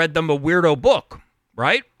teacher read them a weirdo book,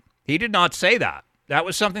 right? He did not say that. That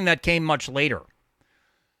was something that came much later.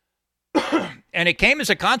 And it came as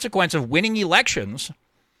a consequence of winning elections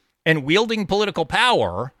and wielding political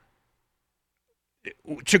power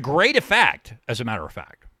to great effect, as a matter of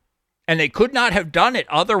fact. And they could not have done it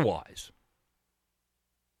otherwise.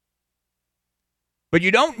 But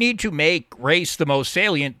you don't need to make race the most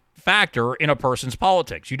salient factor in a person's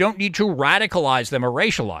politics. You don't need to radicalize them or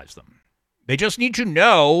racialize them. They just need to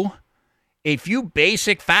know a few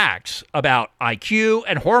basic facts about IQ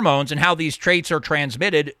and hormones and how these traits are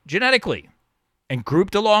transmitted genetically and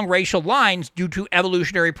grouped along racial lines due to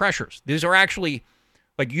evolutionary pressures. These are actually,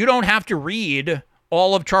 you don't have to read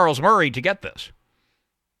all of Charles Murray to get this.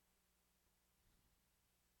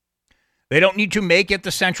 They don't need to make it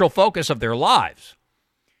the central focus of their lives.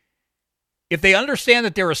 If they understand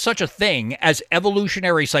that there is such a thing as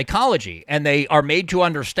evolutionary psychology, and they are made to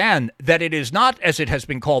understand that it is not, as it has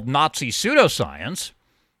been called, Nazi pseudoscience,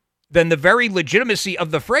 then the very legitimacy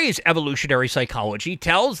of the phrase evolutionary psychology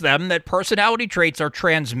tells them that personality traits are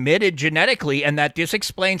transmitted genetically and that this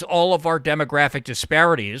explains all of our demographic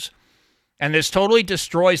disparities. And this totally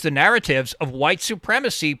destroys the narratives of white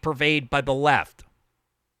supremacy purveyed by the left.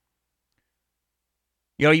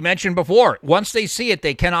 You mentioned before, once they see it,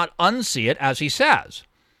 they cannot unsee it, as he says.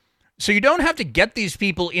 So you don't have to get these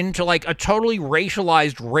people into a totally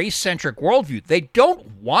racialized, race-centric worldview. They don't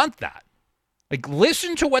want that.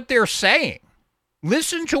 Listen to what they're saying.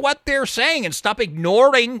 Listen to what they're saying and stop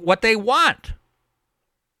ignoring what they want.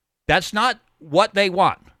 That's not what they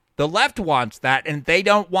want. The left wants that, and they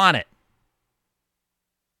don't want it.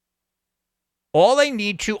 All they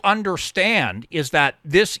need to understand is that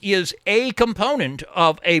this is a component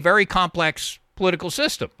of a very complex political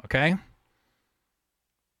system, okay?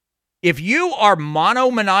 If you are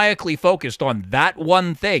monomaniacally focused on that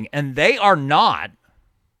one thing, and they are not,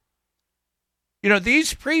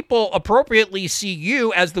 these people appropriately see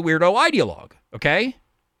you as the weirdo ideologue, okay?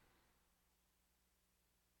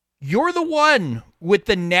 You're the one with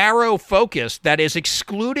the narrow focus that is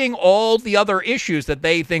excluding all the other issues that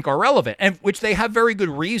they think are relevant, and which they have very good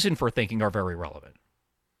reason for thinking are very relevant.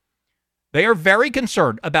 They are very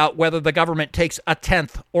concerned about whether the government takes a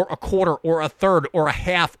tenth or a quarter or a third or a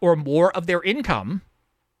half or more of their income.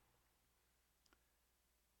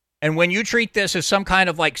 And when you treat this as some kind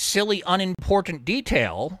of silly, unimportant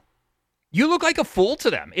detail, you look like a fool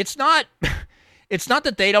to them. It's not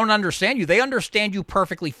that they don't understand you. They understand you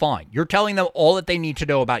perfectly fine. You're telling them all that they need to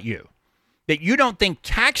know about you. That you don't think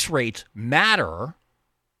tax rates matter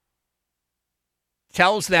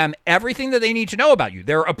tells them everything that they need to know about you.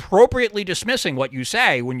 They're appropriately dismissing what you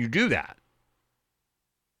say when you do that.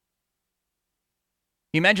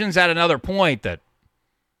 He mentions at another point that,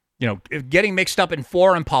 getting mixed up in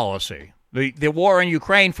foreign policy, the war in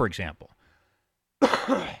Ukraine, for example.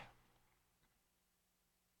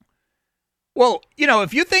 Well,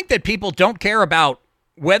 if you think that people don't care about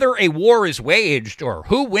whether a war is waged or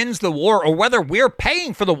who wins the war or whether we're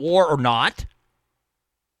paying for the war or not,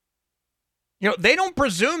 they don't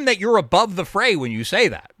presume that you're above the fray when you say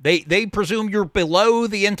that. They presume you're below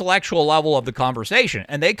the intellectual level of the conversation,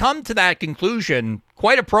 and they come to that conclusion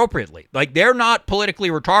quite appropriately. They're not politically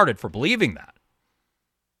retarded for believing that.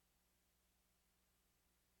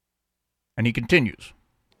 And he continues.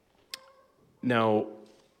 Now,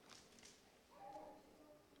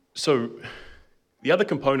 so the other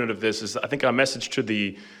component of this is, I think our message to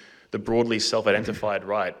the broadly self-identified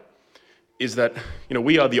right is that,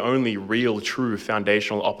 we are the only real, true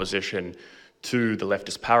foundational opposition to the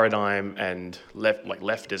leftist paradigm and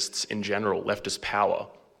leftists in general, leftist power.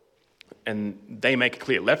 And they make it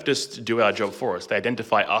clear, leftists do our job for us. They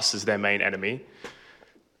identify us as their main enemy,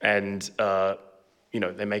 and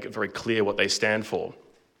they make it very clear what they stand for.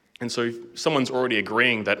 And so if someone's already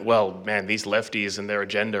agreeing that, well, man, these lefties and their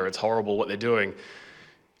agenda, it's horrible what they're doing,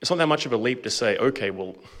 it's not that much of a leap to say, okay,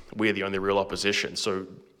 well, we're the only real opposition, so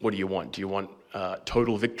what do you want? Do you want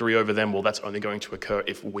total victory over them? Well, that's only going to occur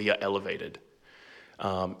if we are elevated.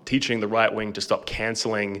 Teaching the right wing to stop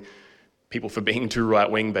cancelling people for being too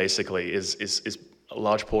right-wing, basically, is a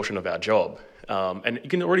large portion of our job. And you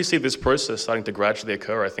can already see this process starting to gradually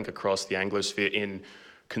occur, I think, across the Anglosphere in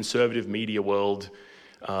conservative media world,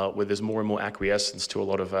 where there's more and more acquiescence to a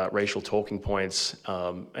lot of racial talking points,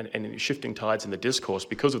 and shifting tides in the discourse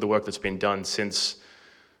because of the work that's been done since,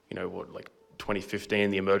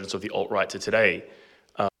 2015, the emergence of the alt-right to today.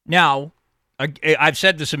 Now, I've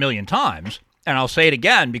said this a million times, and I'll say it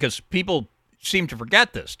again because people seem to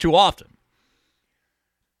forget this too often.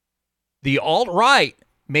 The alt-right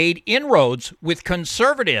made inroads with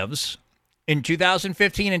conservatives in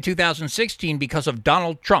 2015 and 2016 because of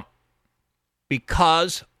Donald Trump.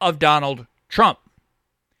 Because of Donald Trump.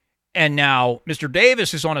 And now Mr.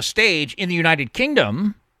 Davis is on a stage in the United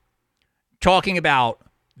Kingdom talking about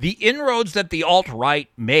the inroads that the alt-right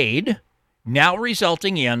made, now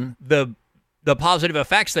resulting in the positive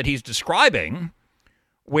effects that he's describing,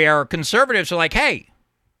 where conservatives are like, hey,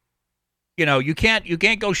 you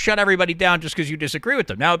can't go shut everybody down just because you disagree with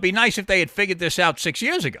them. Now, it'd be nice if they had figured this out 6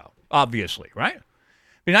 years ago, obviously, right? It'd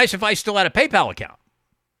be nice if I still had a PayPal account.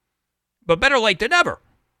 But better late than never.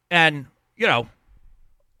 And,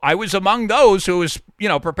 I was among those who was,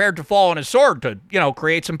 prepared to fall on his sword to,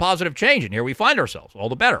 create some positive change. And here we find ourselves. All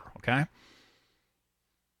the better, okay?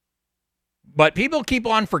 But people keep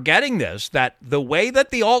on forgetting this, that the way that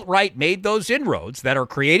the alt-right made those inroads that are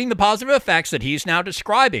creating the positive effects that he's now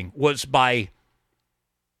describing was by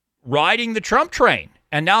riding the Trump train.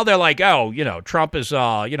 And now they're like, oh, Trump is,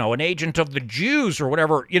 an agent of the Jews or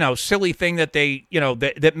whatever, silly thing that they,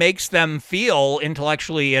 that makes them feel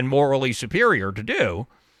intellectually and morally superior to do.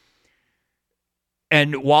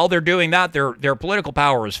 And while they're doing that, their political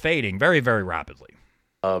power is fading very, very rapidly.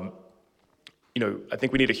 I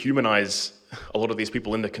think we need to humanize a lot of these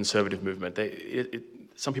people in the conservative movement.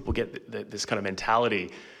 Some people get this kind of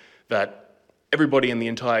mentality that everybody in the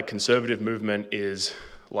entire conservative movement is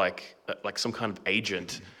like some kind of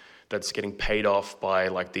agent that's getting paid off by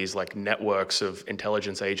these networks of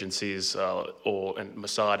intelligence agencies, and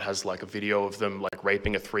Mossad has a video of them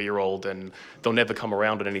raping a 3-year-old, and they'll never come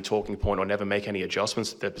around at any talking point or never make any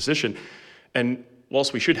adjustments to their position. And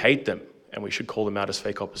whilst we should hate them and we should call them out as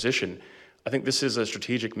fake opposition, I think this is a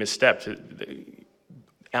strategic misstep.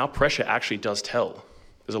 Our pressure actually does tell.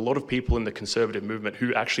 There's a lot of people in the conservative movement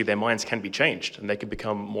who actually their minds can be changed and they can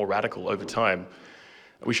become more radical over time.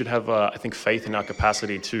 We should have, I think, faith in our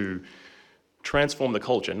capacity to transform the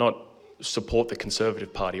culture, not support the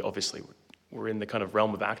Conservative Party, obviously. We're in the kind of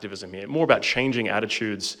realm of activism here. More about changing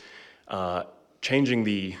attitudes, changing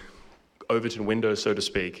the Overton window, so to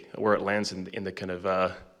speak, where it lands in the kind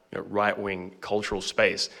of right-wing cultural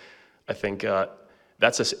space. I think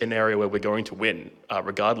that's an area where we're going to win,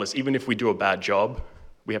 regardless. Even if we do a bad job,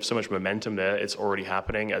 we have so much momentum there. It's already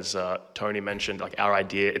happening. As Tony mentioned, our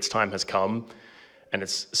idea, its time has come, and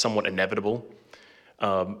it's somewhat inevitable.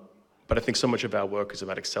 But I think so much of our work is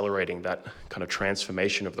about accelerating that kind of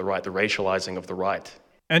transformation of the right, the racializing of the right.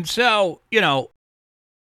 And so,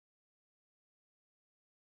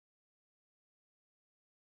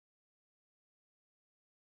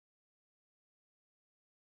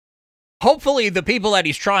 hopefully the people that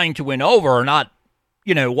he's trying to win over are not,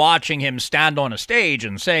 watching him stand on a stage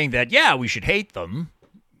and saying that, yeah, we should hate them.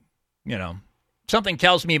 Something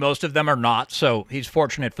tells me most of them are not, so he's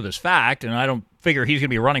fortunate for this fact, and I don't figure he's going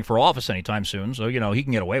to be running for office anytime soon, so, he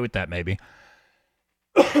can get away with that maybe.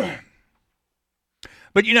 But,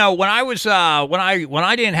 when I was, when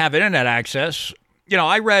I didn't have internet access,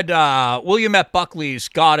 I read William F. Buckley's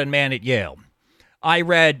God and Man at Yale. I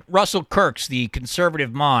read Russell Kirk's The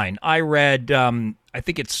Conservative Mind. I read, I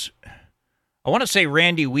want to say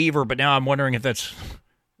Randy Weaver, but now I'm wondering if that's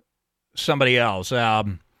somebody else.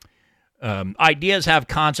 Ideas Have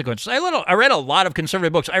Consequences. I read a lot of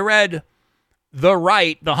conservative books. I read The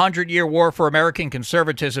Right, The 100-Year War for American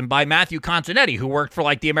Conservatism by Matthew Continetti, who worked for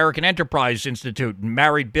the American Enterprise Institute and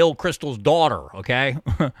married Bill Kristol's daughter, okay?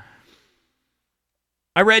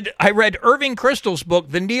 I read Irving Kristol's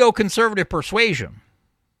book, The Neoconservative Persuasion.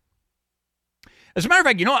 As a matter of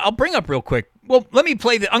fact, I'll bring up real quick. Well, let me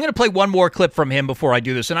play I'm going to play one more clip from him before I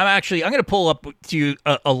do this. And I'm going to pull up to you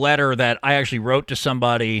a letter that I actually wrote to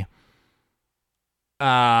somebody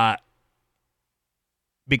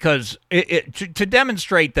because to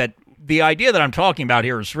demonstrate that the idea that I'm talking about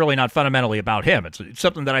here is really not fundamentally about him. It's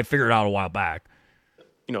something that I figured out a while back.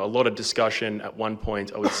 A lot of discussion at one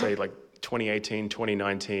point, I would say 2018,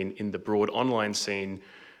 2019, in the broad online scene,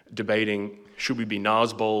 debating, should we be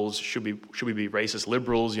Nazbols? Should we be racist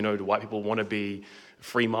liberals? Do white people want to be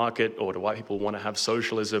free market, or do white people want to have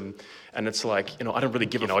socialism? And it's I don't really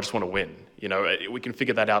give I just want to win. We can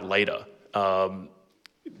figure that out later.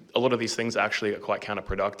 a lot of these things actually are quite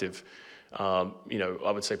counterproductive. I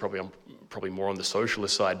would say probably more on the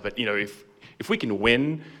socialist side. But if we can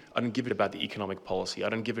win, I don't give it about the economic policy. I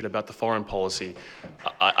don't give it about the foreign policy.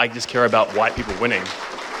 I just care about white people winning.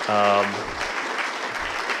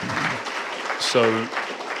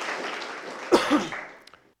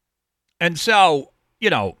 And so,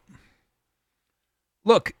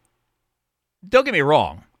 look, don't get me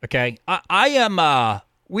wrong, okay?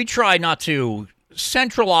 We try not to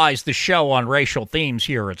centralize the show on racial themes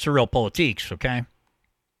here at SurrealPolitiks, okay?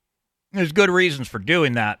 There's good reasons for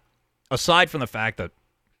doing that, aside from the fact that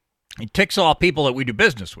it ticks off people that we do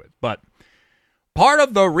business with. But part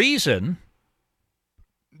of the reason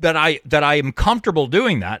that I am comfortable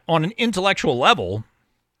doing that on an intellectual level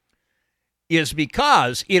is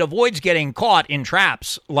because it avoids getting caught in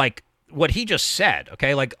traps like what he just said,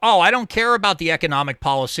 okay? Like, I don't care about the economic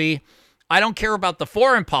policy. I don't care about the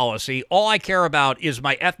foreign policy. All I care about is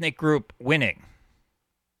my ethnic group winning.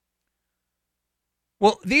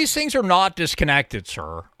 Well, these things are not disconnected,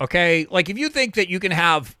 sir, okay? Like, if you think that you can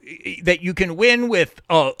win with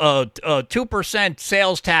a 2%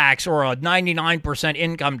 sales tax or a 99%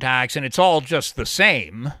 income tax and it's all just the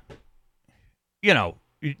same,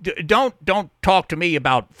 don't talk to me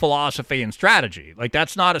about philosophy and strategy. Like,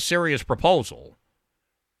 that's not a serious proposal.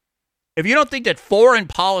 If you don't think that foreign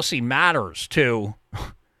policy matters to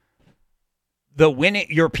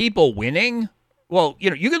your people winning, well,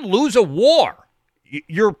 you could lose a war.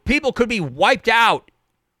 Your people could be wiped out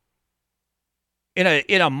in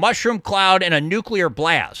a mushroom cloud and a nuclear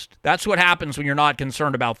blast. That's what happens when you're not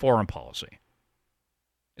concerned about foreign policy.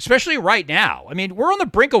 Especially right now. I mean, we're on the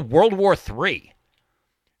brink of World War III.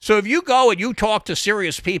 So if you go and you talk to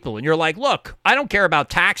serious people and you're like, look, I don't care about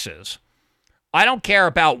taxes. I don't care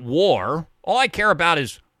about war. All I care about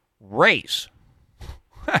is race.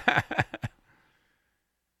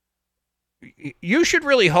 You should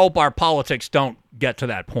really hope our politics don't get to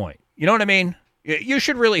that point. You know what I mean? You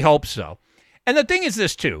should really hope so. And the thing is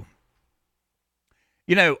this, too.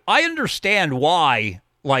 I understand why,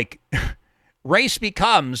 race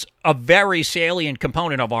becomes a very salient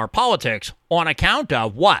component of our politics on account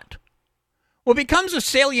of what? Well, it becomes a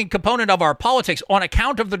salient component of our politics on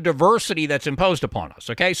account of the diversity that's imposed upon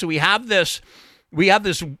us. Okay, so we have this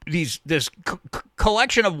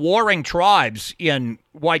collection of warring tribes in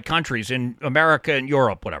white countries, in America and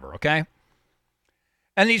Europe, whatever. Okay,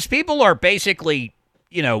 and these people are basically,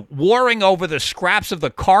 warring over the scraps of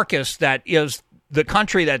the carcass that is the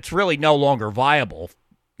country that's really no longer viable.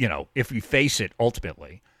 If we face it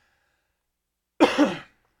ultimately.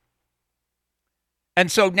 And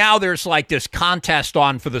so now there's this contest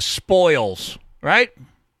on for the spoils, right?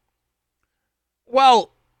 Well,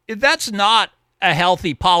 that's not a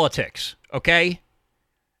healthy politics, okay?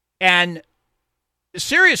 And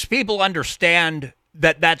serious people understand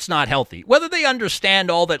that that's not healthy. Whether they understand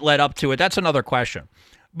all that led up to it, that's another question.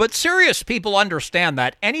 But serious people understand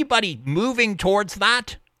that anybody moving towards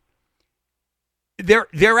that,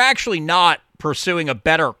 they're actually not pursuing a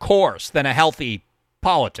better course than a healthy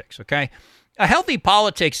politics, okay? A healthy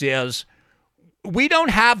politics is we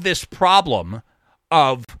don't have this problem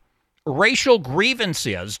of racial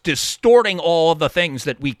grievances distorting all of the things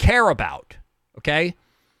that we care about, okay?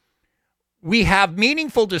 We have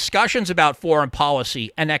meaningful discussions about foreign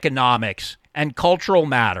policy and economics and cultural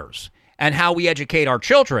matters and how we educate our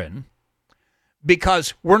children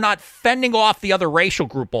because we're not fending off the other racial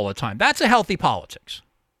group all the time. That's a healthy politics.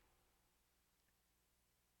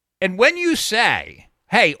 And when you say,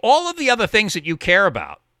 hey, all of the other things that you care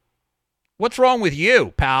about, what's wrong with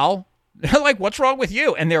you, pal? What's wrong with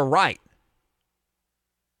you? And they're right.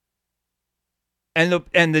 And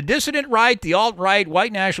the dissident right, the alt-right,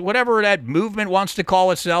 white national, whatever that movement wants to call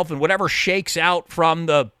itself, and whatever shakes out from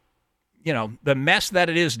the mess that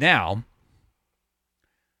it is now,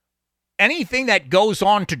 anything that goes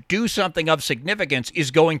on to do something of significance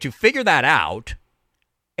is going to figure that out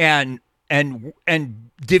and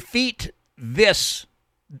defeat this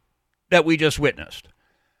that we just witnessed.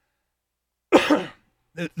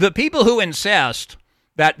 The people who insist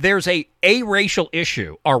that there's a racial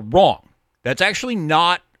issue are wrong. That's actually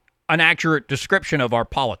not an accurate description of our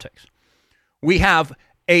politics. We have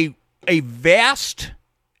a vast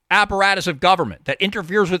apparatus of government that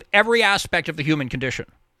interferes with every aspect of the human condition.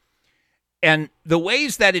 And the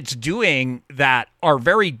ways that it's doing that are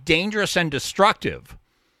very dangerous and destructive.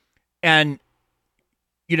 And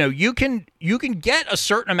you can get a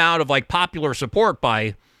certain amount of popular support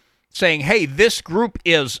by saying, hey, this group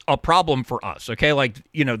is a problem for us. Okay.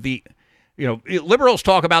 Liberals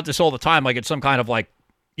talk about this all the time. Like it's some kind of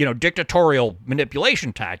dictatorial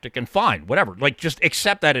manipulation tactic, and fine, whatever. Like, just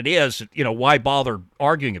accept that it is, why bother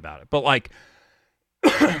arguing about it? But like,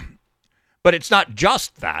 but it's not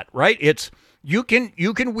just that, right? It's, you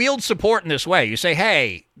can wield support in this way. You say,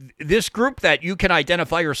 hey, this group that you can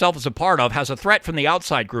identify yourself as a part of has a threat from the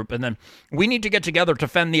outside group, and then we need to get together to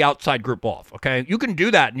fend the outside group off, okay? You can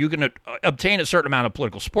do that, and you can obtain a certain amount of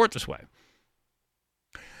political support this way.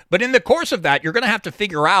 But in the course of that, you're going to have to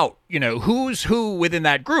figure out, who's who within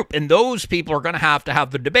that group. And those people are going to have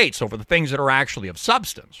the debates over the things that are actually of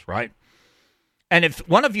substance, right? And if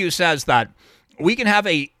one of you says that we can have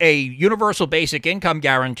a universal basic income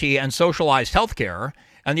guarantee and socialized health care,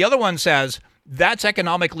 and the other one says that's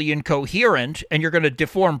economically incoherent and you're going to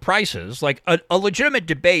deform prices, like a legitimate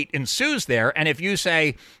debate ensues there. And if you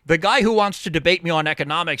say the guy who wants to debate me on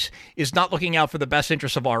economics is not looking out for the best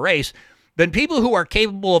interests of our race, then people who are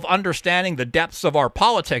capable of understanding the depths of our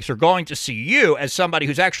politics are going to see you as somebody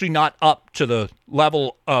who's actually not up to the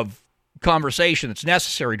level of conversation that's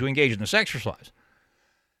necessary to engage in this exercise.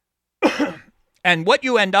 And what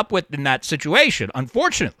you end up with in that situation,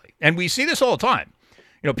 unfortunately, and we see this all the time,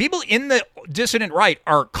 people in the dissident right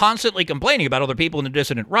are constantly complaining about other people in the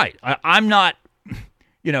dissident right. I'm not,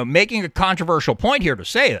 making a controversial point here to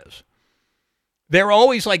say this. They're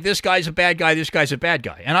always like, this guy's a bad guy, this guy's a bad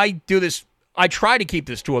guy. And I try to keep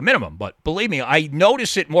this to a minimum, but believe me, I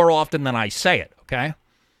notice it more often than I say it, okay?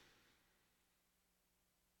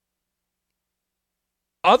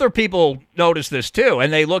 Other people notice this too,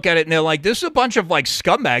 and they look at it and they're like, this is a bunch of like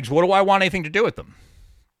scumbags. What do I want anything to do with them?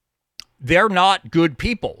 They're not good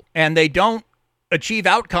people, and they don't achieve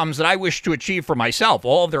outcomes that I wish to achieve for myself.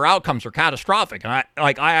 All of their outcomes are catastrophic, and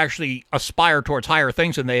I actually aspire towards higher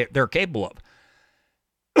things than they're capable of.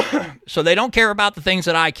 So they don't care about the things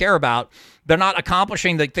that I care about. They're not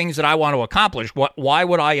accomplishing the things that I want to accomplish. Why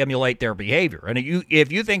would I emulate their behavior? And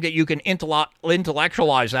if you think that you can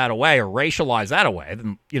intellectualize that away or racialize that away,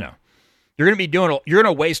 then you're going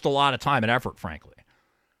to waste a lot of time and effort, frankly.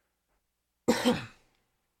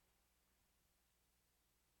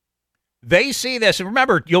 They see this, and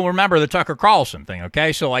you'll remember the Tucker Carlson thing,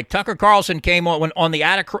 okay? So, like, Tucker Carlson came on the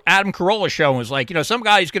Adam Carolla show and was like, some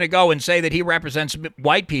guy's going to go and say that he represents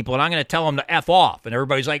white people, and I'm going to tell him to F off. And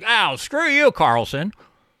everybody's like, oh, screw you, Carlson.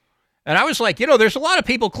 And I was like, there's a lot of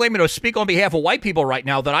people claiming to speak on behalf of white people right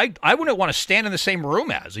now that I wouldn't want to stand in the same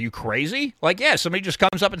room as. Are you crazy? Like, yeah, somebody just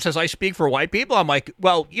comes up and says, I speak for white people. I'm like,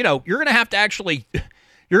 well, you're going to have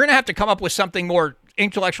to come up with something more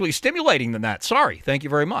intellectually stimulating than that. Sorry. Thank you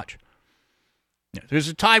very much. There's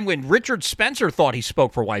a time when Richard Spencer thought he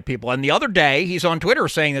spoke for white people, and the other day he's on Twitter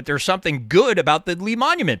saying that there's something good about the Lee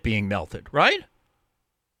Monument being melted, right?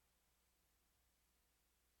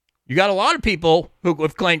 You got a lot of people who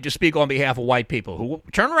have claimed to speak on behalf of white people who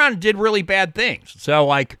turned around and did really bad things. So,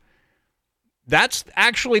 like, that's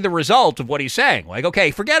actually the result of what he's saying. Like,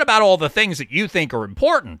 okay, forget about all the things that you think are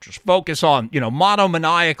important. Just focus on,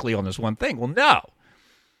 monomaniacally on this one thing. Well, no.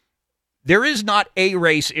 There is not a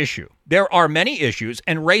race issue. There are many issues,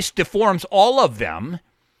 and race deforms all of them.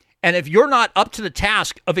 And if you're not up to the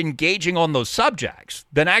task of engaging on those subjects,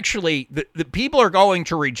 then actually the people are going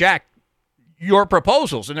to reject your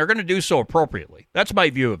proposals, and they're going to do so appropriately. That's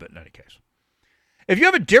my view of it in any case. If you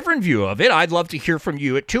have a different view of it, I'd love to hear from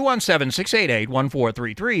you at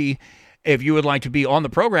 217-688-1433 if you would like to be on the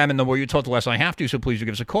program, and the more you talk, the less I have to, so please do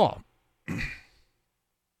give us a call.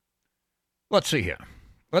 Let's see here.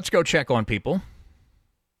 Let's go check on people.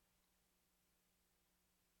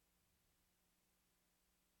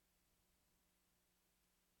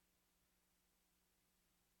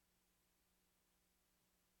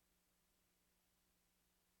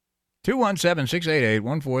 Two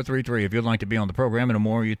 217-688-1433 if you'd like to be on the program, and the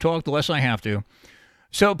more you talk, the less I have to.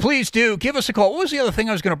 So please do give us a call. What was the other thing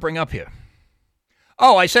I was going to bring up here?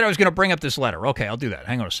 Oh, I said I was going to bring up this letter. Okay, I'll do that.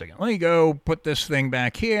 Hang on a second. Let me go put this thing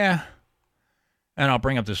back here. And I'll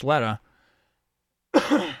bring up this letter.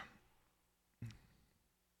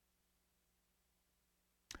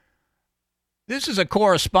 This is a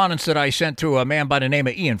correspondence that I sent to a man by the name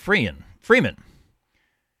of Ian Freeman.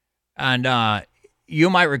 And you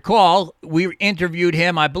might recall, we interviewed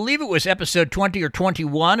him, I believe it was episode 20 or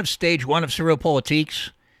 21 of Stage 1 of SurrealPolitiks.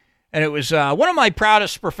 And it was one of my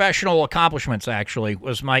proudest professional accomplishments, actually,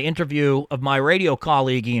 was my interview of my radio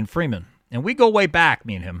colleague, Ian Freeman. And we go way back,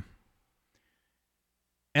 me and him.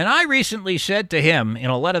 And I recently said to him, in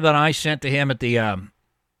a letter that I sent to him at the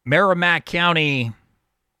Merrimack County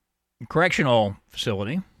Correctional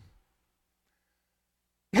Facility,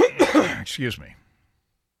 excuse me,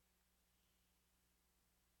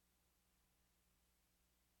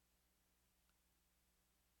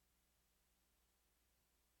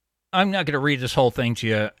 I'm not going to read this whole thing to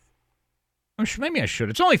you. Maybe I should.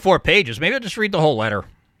 It's only 4 pages. Maybe I'll just read the whole letter.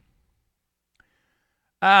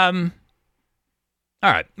 All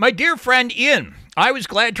right. My dear friend Ian, I was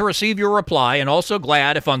glad to receive your reply and also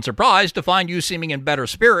glad, if unsurprised, to find you seeming in better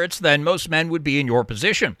spirits than most men would be in your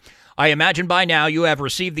position. I imagine by now you have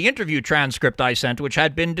received the interview transcript I sent, which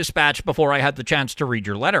had been dispatched before I had the chance to read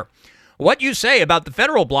your letter. What you say about the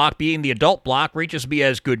federal bloc being the adult bloc reaches me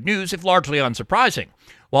as good news, if largely unsurprising.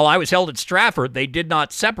 While I was held at Stratford, they did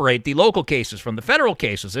not separate the local cases from the federal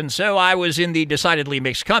cases, and so I was in the decidedly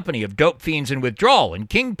mixed company of dope fiends in withdrawal and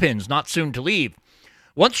kingpins not soon to leave.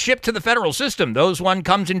 Once shipped to the federal system, those one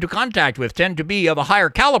comes into contact with tend to be of a higher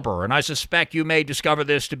caliber, and I suspect you may discover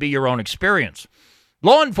this to be your own experience.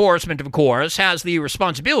 Law enforcement, of course, has the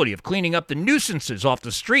responsibility of cleaning up the nuisances off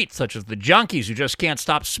the street, such as the junkies who just can't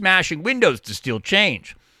stop smashing windows to steal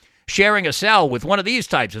change. Sharing a cell with one of these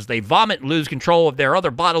types as they vomit and lose control of their other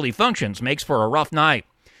bodily functions makes for a rough night.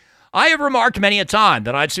 I have remarked many a time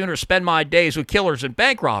that I'd sooner spend my days with killers and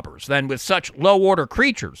bank robbers than with such low-order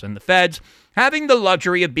creatures, and the feds, having the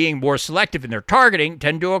luxury of being more selective in their targeting,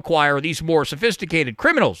 tend to acquire these more sophisticated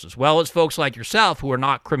criminals, as well as folks like yourself who are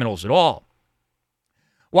not criminals at all.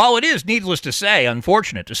 While it is, needless to say,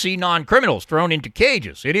 unfortunate to see non-criminals thrown into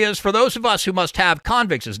cages, it is, for those of us who must have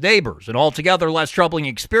convicts as neighbors, an altogether less troubling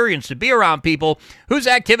experience to be around people whose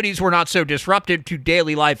activities were not so disruptive to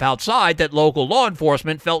daily life outside that local law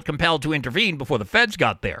enforcement felt compelled to intervene before the feds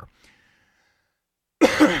got there.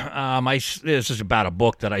 This is about a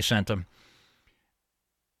book that I sent him.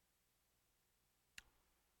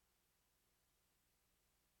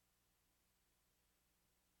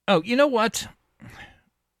 Oh, you know what?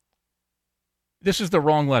 This is the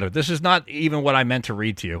wrong letter. This is not even what I meant to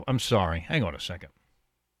read to you. I'm sorry. Hang on a second.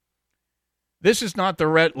 This is not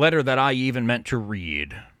the letter that I even meant to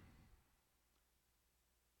read.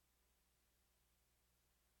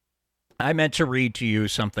 I meant to read to you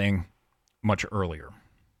something much earlier.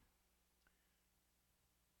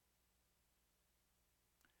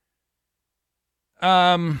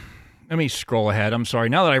 Let me scroll ahead. I'm sorry.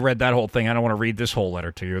 Now that I read that whole thing, I don't want to read this whole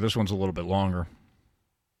letter to you. This one's a little bit longer.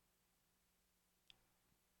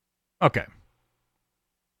 Okay.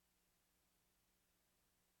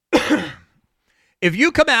 If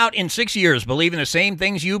you come out in 6 years believing the same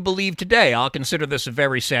things you believe today, I'll consider this a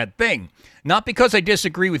very sad thing. Not because I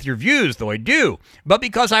disagree with your views, though I do, but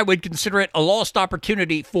because I would consider it a lost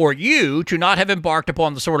opportunity for you to not have embarked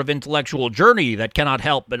upon the sort of intellectual journey that cannot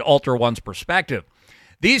help but alter one's perspective.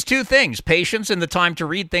 These two things, patience and the time to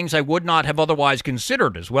read things I would not have otherwise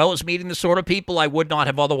considered, as well as meeting the sort of people I would not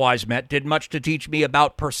have otherwise met, did much to teach me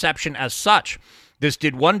about perception as such. This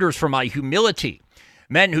did wonders for my humility.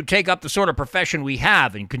 Men who take up the sort of profession we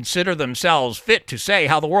have and consider themselves fit to say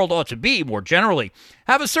how the world ought to be more generally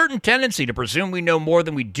have a certain tendency to presume we know more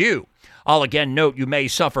than we do. I'll again note you may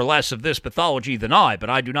suffer less of this pathology than I,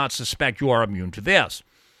 but I do not suspect you are immune to this.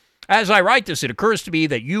 As I write this, it occurs to me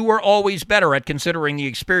that you were always better at considering the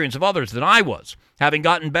experience of others than I was. Having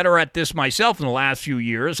gotten better at this myself in the last few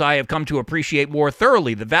years, I have come to appreciate more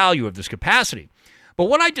thoroughly the value of this capacity. But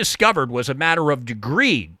what I discovered was a matter of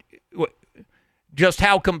degree, just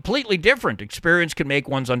how completely different experience can make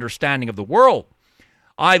one's understanding of the world.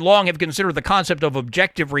 I long have considered the concept of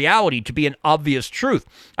objective reality to be an obvious truth.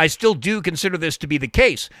 I still do consider this to be the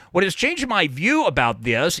case. What has changed my view about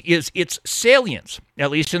this is its salience,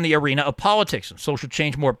 at least in the arena of politics and social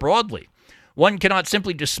change more broadly. One cannot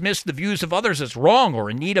simply dismiss the views of others as wrong or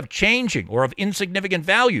in need of changing or of insignificant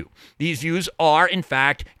value. These views are, in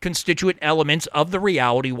fact, constituent elements of the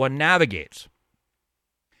reality one navigates.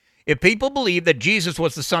 If people believe that Jesus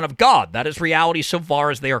was the Son of God, that is reality so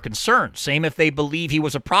far as they are concerned. Same if they believe he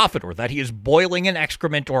was a prophet or that he is boiling in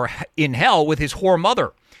excrement or in hell with his whore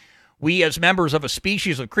mother. We, as members of a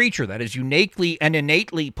species of creature that is uniquely and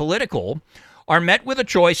innately political, are met with a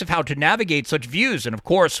choice of how to navigate such views, and of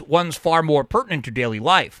course, one's far more pertinent to daily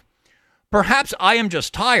life. Perhaps I am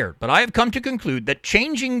just tired, but I have come to conclude that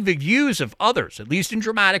changing the views of others, at least in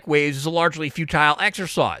dramatic ways, is a largely futile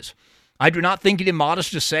exercise. I do not think it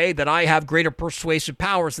immodest to say that I have greater persuasive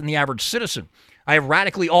powers than the average citizen. I have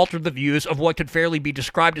radically altered the views of what could fairly be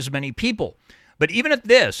described as many people. But even at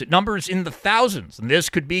this, it numbers in the thousands, and this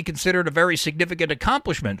could be considered a very significant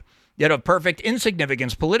accomplishment, yet of perfect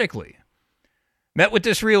insignificance politically. Met with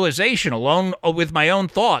this realization alone with my own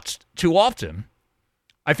thoughts too often,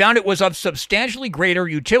 I found it was of substantially greater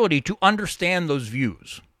utility to understand those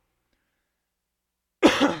views.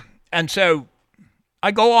 And so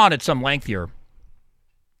I go on at some length here,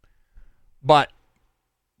 but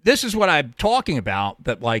this is what I'm talking about,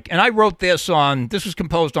 that and I wrote this was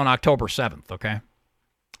composed on October 7th, okay?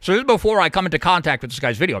 So this is before I come into contact with this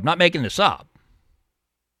guy's video. I'm not making this up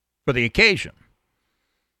for the occasion.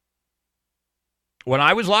 When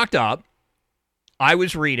I was locked up, I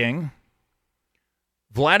was reading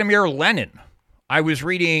Vladimir Lenin. I was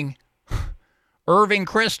reading Irving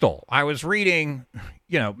Kristol. I was reading,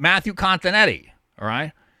 Matthew Continetti. All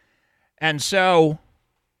right. And so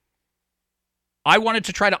I wanted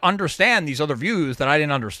to try to understand these other views that I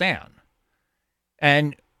didn't understand.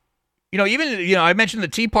 And, I mentioned the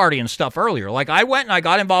Tea Party and stuff earlier. Like, I went and I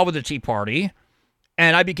got involved with the Tea Party,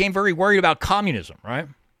 and I became very worried about communism, right?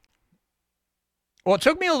 Well, it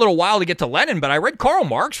took me a little while to get to Lenin, but I read Karl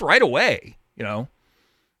Marx right away,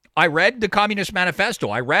 I read the Communist Manifesto.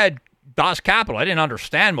 I read Das Kapital. I didn't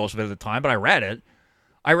understand most of it at the time, but I read it.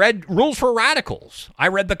 I read Rules for Radicals. I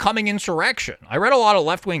read The Coming Insurrection. I read a lot of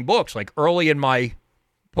left-wing books, like early in my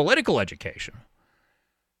political education.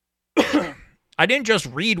 I didn't just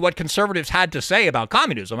read what conservatives had to say about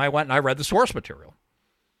communism. I went and I read the source material.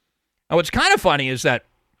 Now, what's kind of funny is that,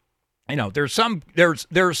 there's some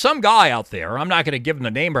guy out there. I'm not going to give him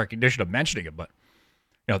the name recognition of mentioning it, but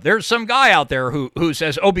there's some guy out there who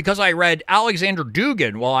says, "Oh, because I read Alexander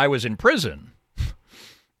Dugin while I was in prison,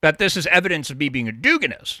 that this is evidence of me being a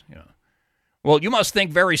Duginist." Well, you must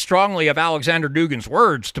think very strongly of Alexander Dugin's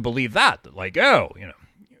words to believe that. Like,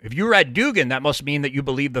 if you read Dugin, that must mean that you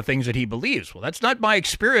believe the things that he believes. Well, that's not my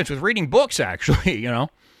experience with reading books, actually,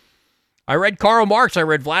 I read Karl Marx, I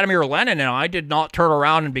read Vladimir Lenin, and I did not turn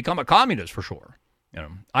around and become a communist for sure.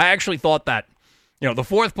 I actually thought that, the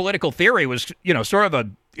fourth political theory was,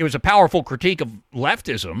 it was a powerful critique of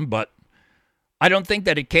leftism, but I don't think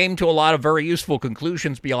that it came to a lot of very useful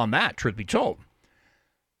conclusions beyond that, truth be told.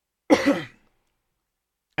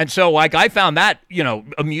 And so, I found that,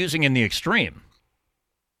 amusing in the extreme.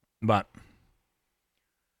 But,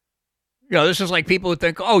 this is like people who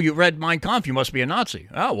think, "Oh, you read Mein Kampf, you must be a Nazi."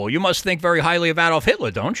 Oh, well, you must think very highly of Adolf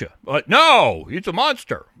Hitler, don't you? But no, he's a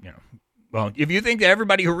monster. Well, if you think that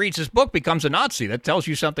everybody who reads this book becomes a Nazi, that tells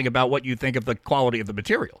you something about what you think of the quality of the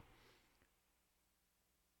material.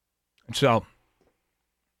 So,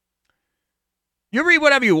 you read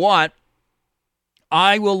whatever you want.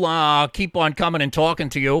 I will keep on coming and talking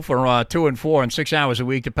to you for 2 and 4 and 6 hours a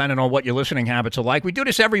week, depending on what your listening habits are like. We do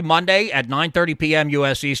this every Monday at 9:30 p.m.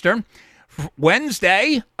 U.S. Eastern.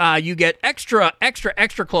 Wednesday, you get extra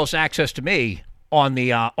close access to me on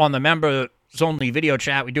the members only video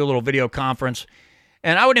chat. We do a little video conference,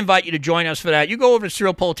 and I would invite you to join us for that. You go over to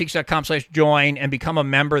SurrealPolitiks.com/join and become a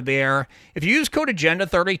member there. If you use code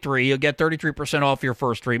Agenda33, you'll get 33% off your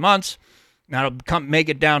first 3 months. Now, it'll make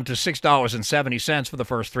it down to $6.70 for the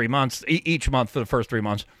first 3 months, each month for the first 3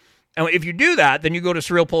 months. And if you do that, then you go to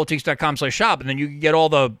SurrealPolitiks.com/shop, and then you can get all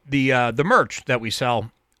the merch that we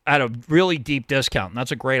sell at a really deep discount. And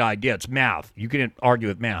that's a great idea. It's math. You can't argue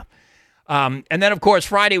with math. And then, of course,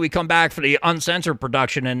 Friday we come back for the uncensored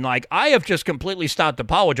production, and I have just completely stopped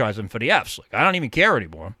apologizing for the Fs. I don't even care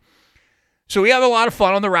anymore. So we have a lot of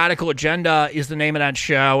fun on the Radical Agenda is the name of that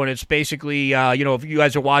show, and it's basically, if you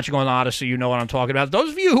guys are watching on Odyssey, you know what I'm talking about.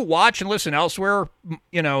 Those of you who watch and listen elsewhere,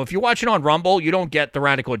 if you're watching on Rumble, you don't get the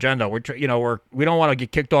Radical Agenda. We don't want to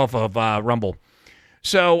get kicked off of Rumble.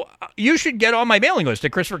 So you should get on my mailing list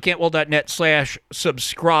at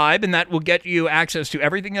ChristopherCantwell.net/subscribe, and that will get you access to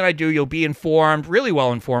everything that I do. You'll be informed, really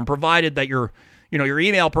well informed, provided that your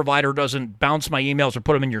email provider doesn't bounce my emails or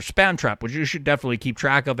put them in your spam trap, which you should definitely keep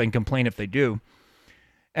track of and complain if they do.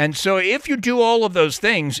 And so if you do all of those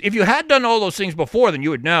things, if you had done all those things before, then you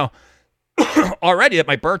would know already that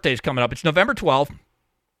my birthday is coming up. It's November 12th.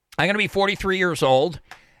 I'm going to be 43 years old,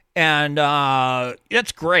 and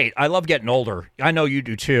that's great. I love getting older. I know you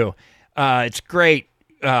do too. It's great.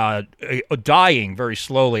 Dying very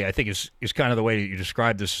slowly, I think, is kind of the way that you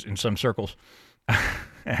describe this in some circles.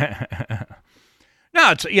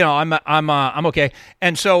 No, it's I'm okay,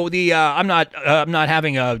 and so I'm not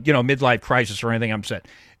having a midlife crisis or anything. I'm upset.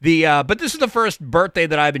 But this is the first birthday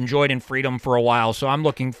that I've enjoyed in freedom for a while, so I'm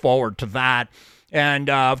looking forward to that. And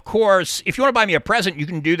of course, if you want to buy me a present, you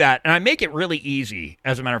can do that, and I make it really easy.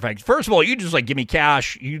 As a matter of fact, first of all, you just give me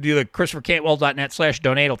cash. You do the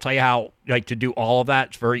ChristopherCantwell.net/donate. I'll tell you how to do all of that.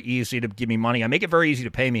 It's very easy to give me money. I make it very easy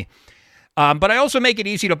to pay me. But I also make it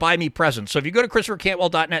easy to buy me presents. So if you go to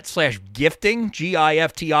ChristopherCantwell.net/gifting,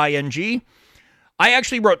 GIFTING, I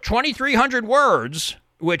actually wrote 2,300 words,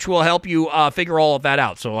 which will help you figure all of that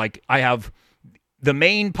out. So I have the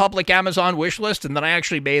main public Amazon wish list, and then I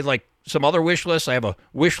actually made some other wish lists. I have a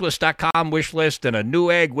wishlist.com wish list and a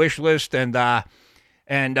Newegg wish list, and I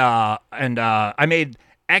made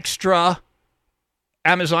extra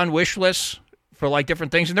Amazon wish lists for like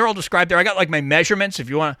different things, and they're all described there. I got like my measurements. If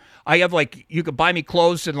you want, I have like, you could buy me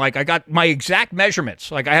clothes, and like I got my exact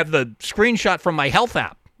measurements. Like I have the screenshot from my health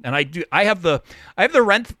app, and I have the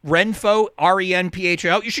Renpho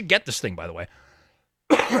RENPHO. You should get this thing, by the way.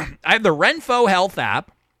 I have the Renpho health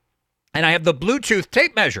app, and I have the Bluetooth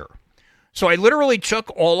tape measure. So I literally took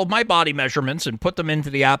all of my body measurements and put them into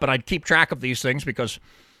the app, and I keep track of these things because,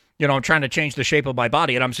 you know, I'm trying to change the shape of my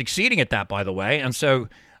body, and I'm succeeding at that, by the way. And so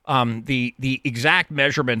the exact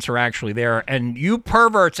measurements are actually there. And you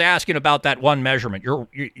perverts asking about that one measurement,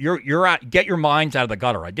 you're out, get your minds out of the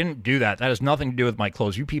gutter. I didn't do that. That has nothing to do with my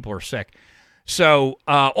clothes. You people are sick. So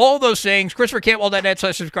all those things,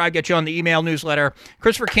 ChristopherCantwell.net/subscribe, get you on the email newsletter.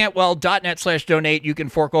 ChristopherCantwell.net/donate, you can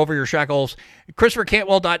fork over your shekels.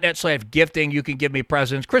 ChristopherCantwell.net/gifting, you can give me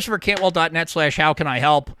presents. ChristopherCantwell.net/how can I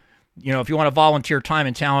help? You know, if you want to volunteer time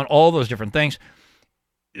and talent, all those different things.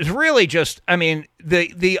 It's really just, I mean,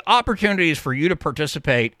 the opportunities for you to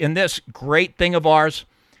participate in this great thing of ours,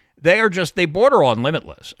 they border on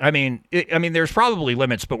limitless. I mean, there's probably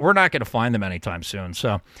limits, but we're not going to find them anytime soon.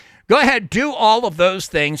 So go ahead, do all of those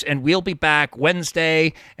things, and we'll be back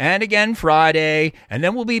Wednesday and again Friday, and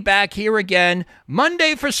then we'll be back here again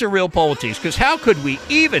Monday for Surreal Politics, because how could we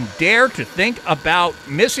even dare to think about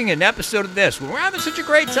missing an episode of this when we're having such a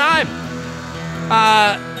great time?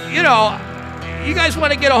 You know, you guys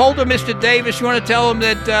want to get a hold of Mr. Davis, you want to tell him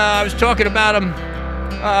that I was talking about him,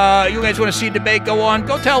 you guys want to see a debate go on,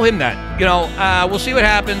 go tell him that. You know, we'll see what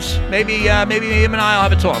happens. Maybe him and I will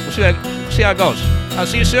have a talk. We'll see how it goes. I'll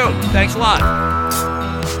see you soon. Thanks a lot.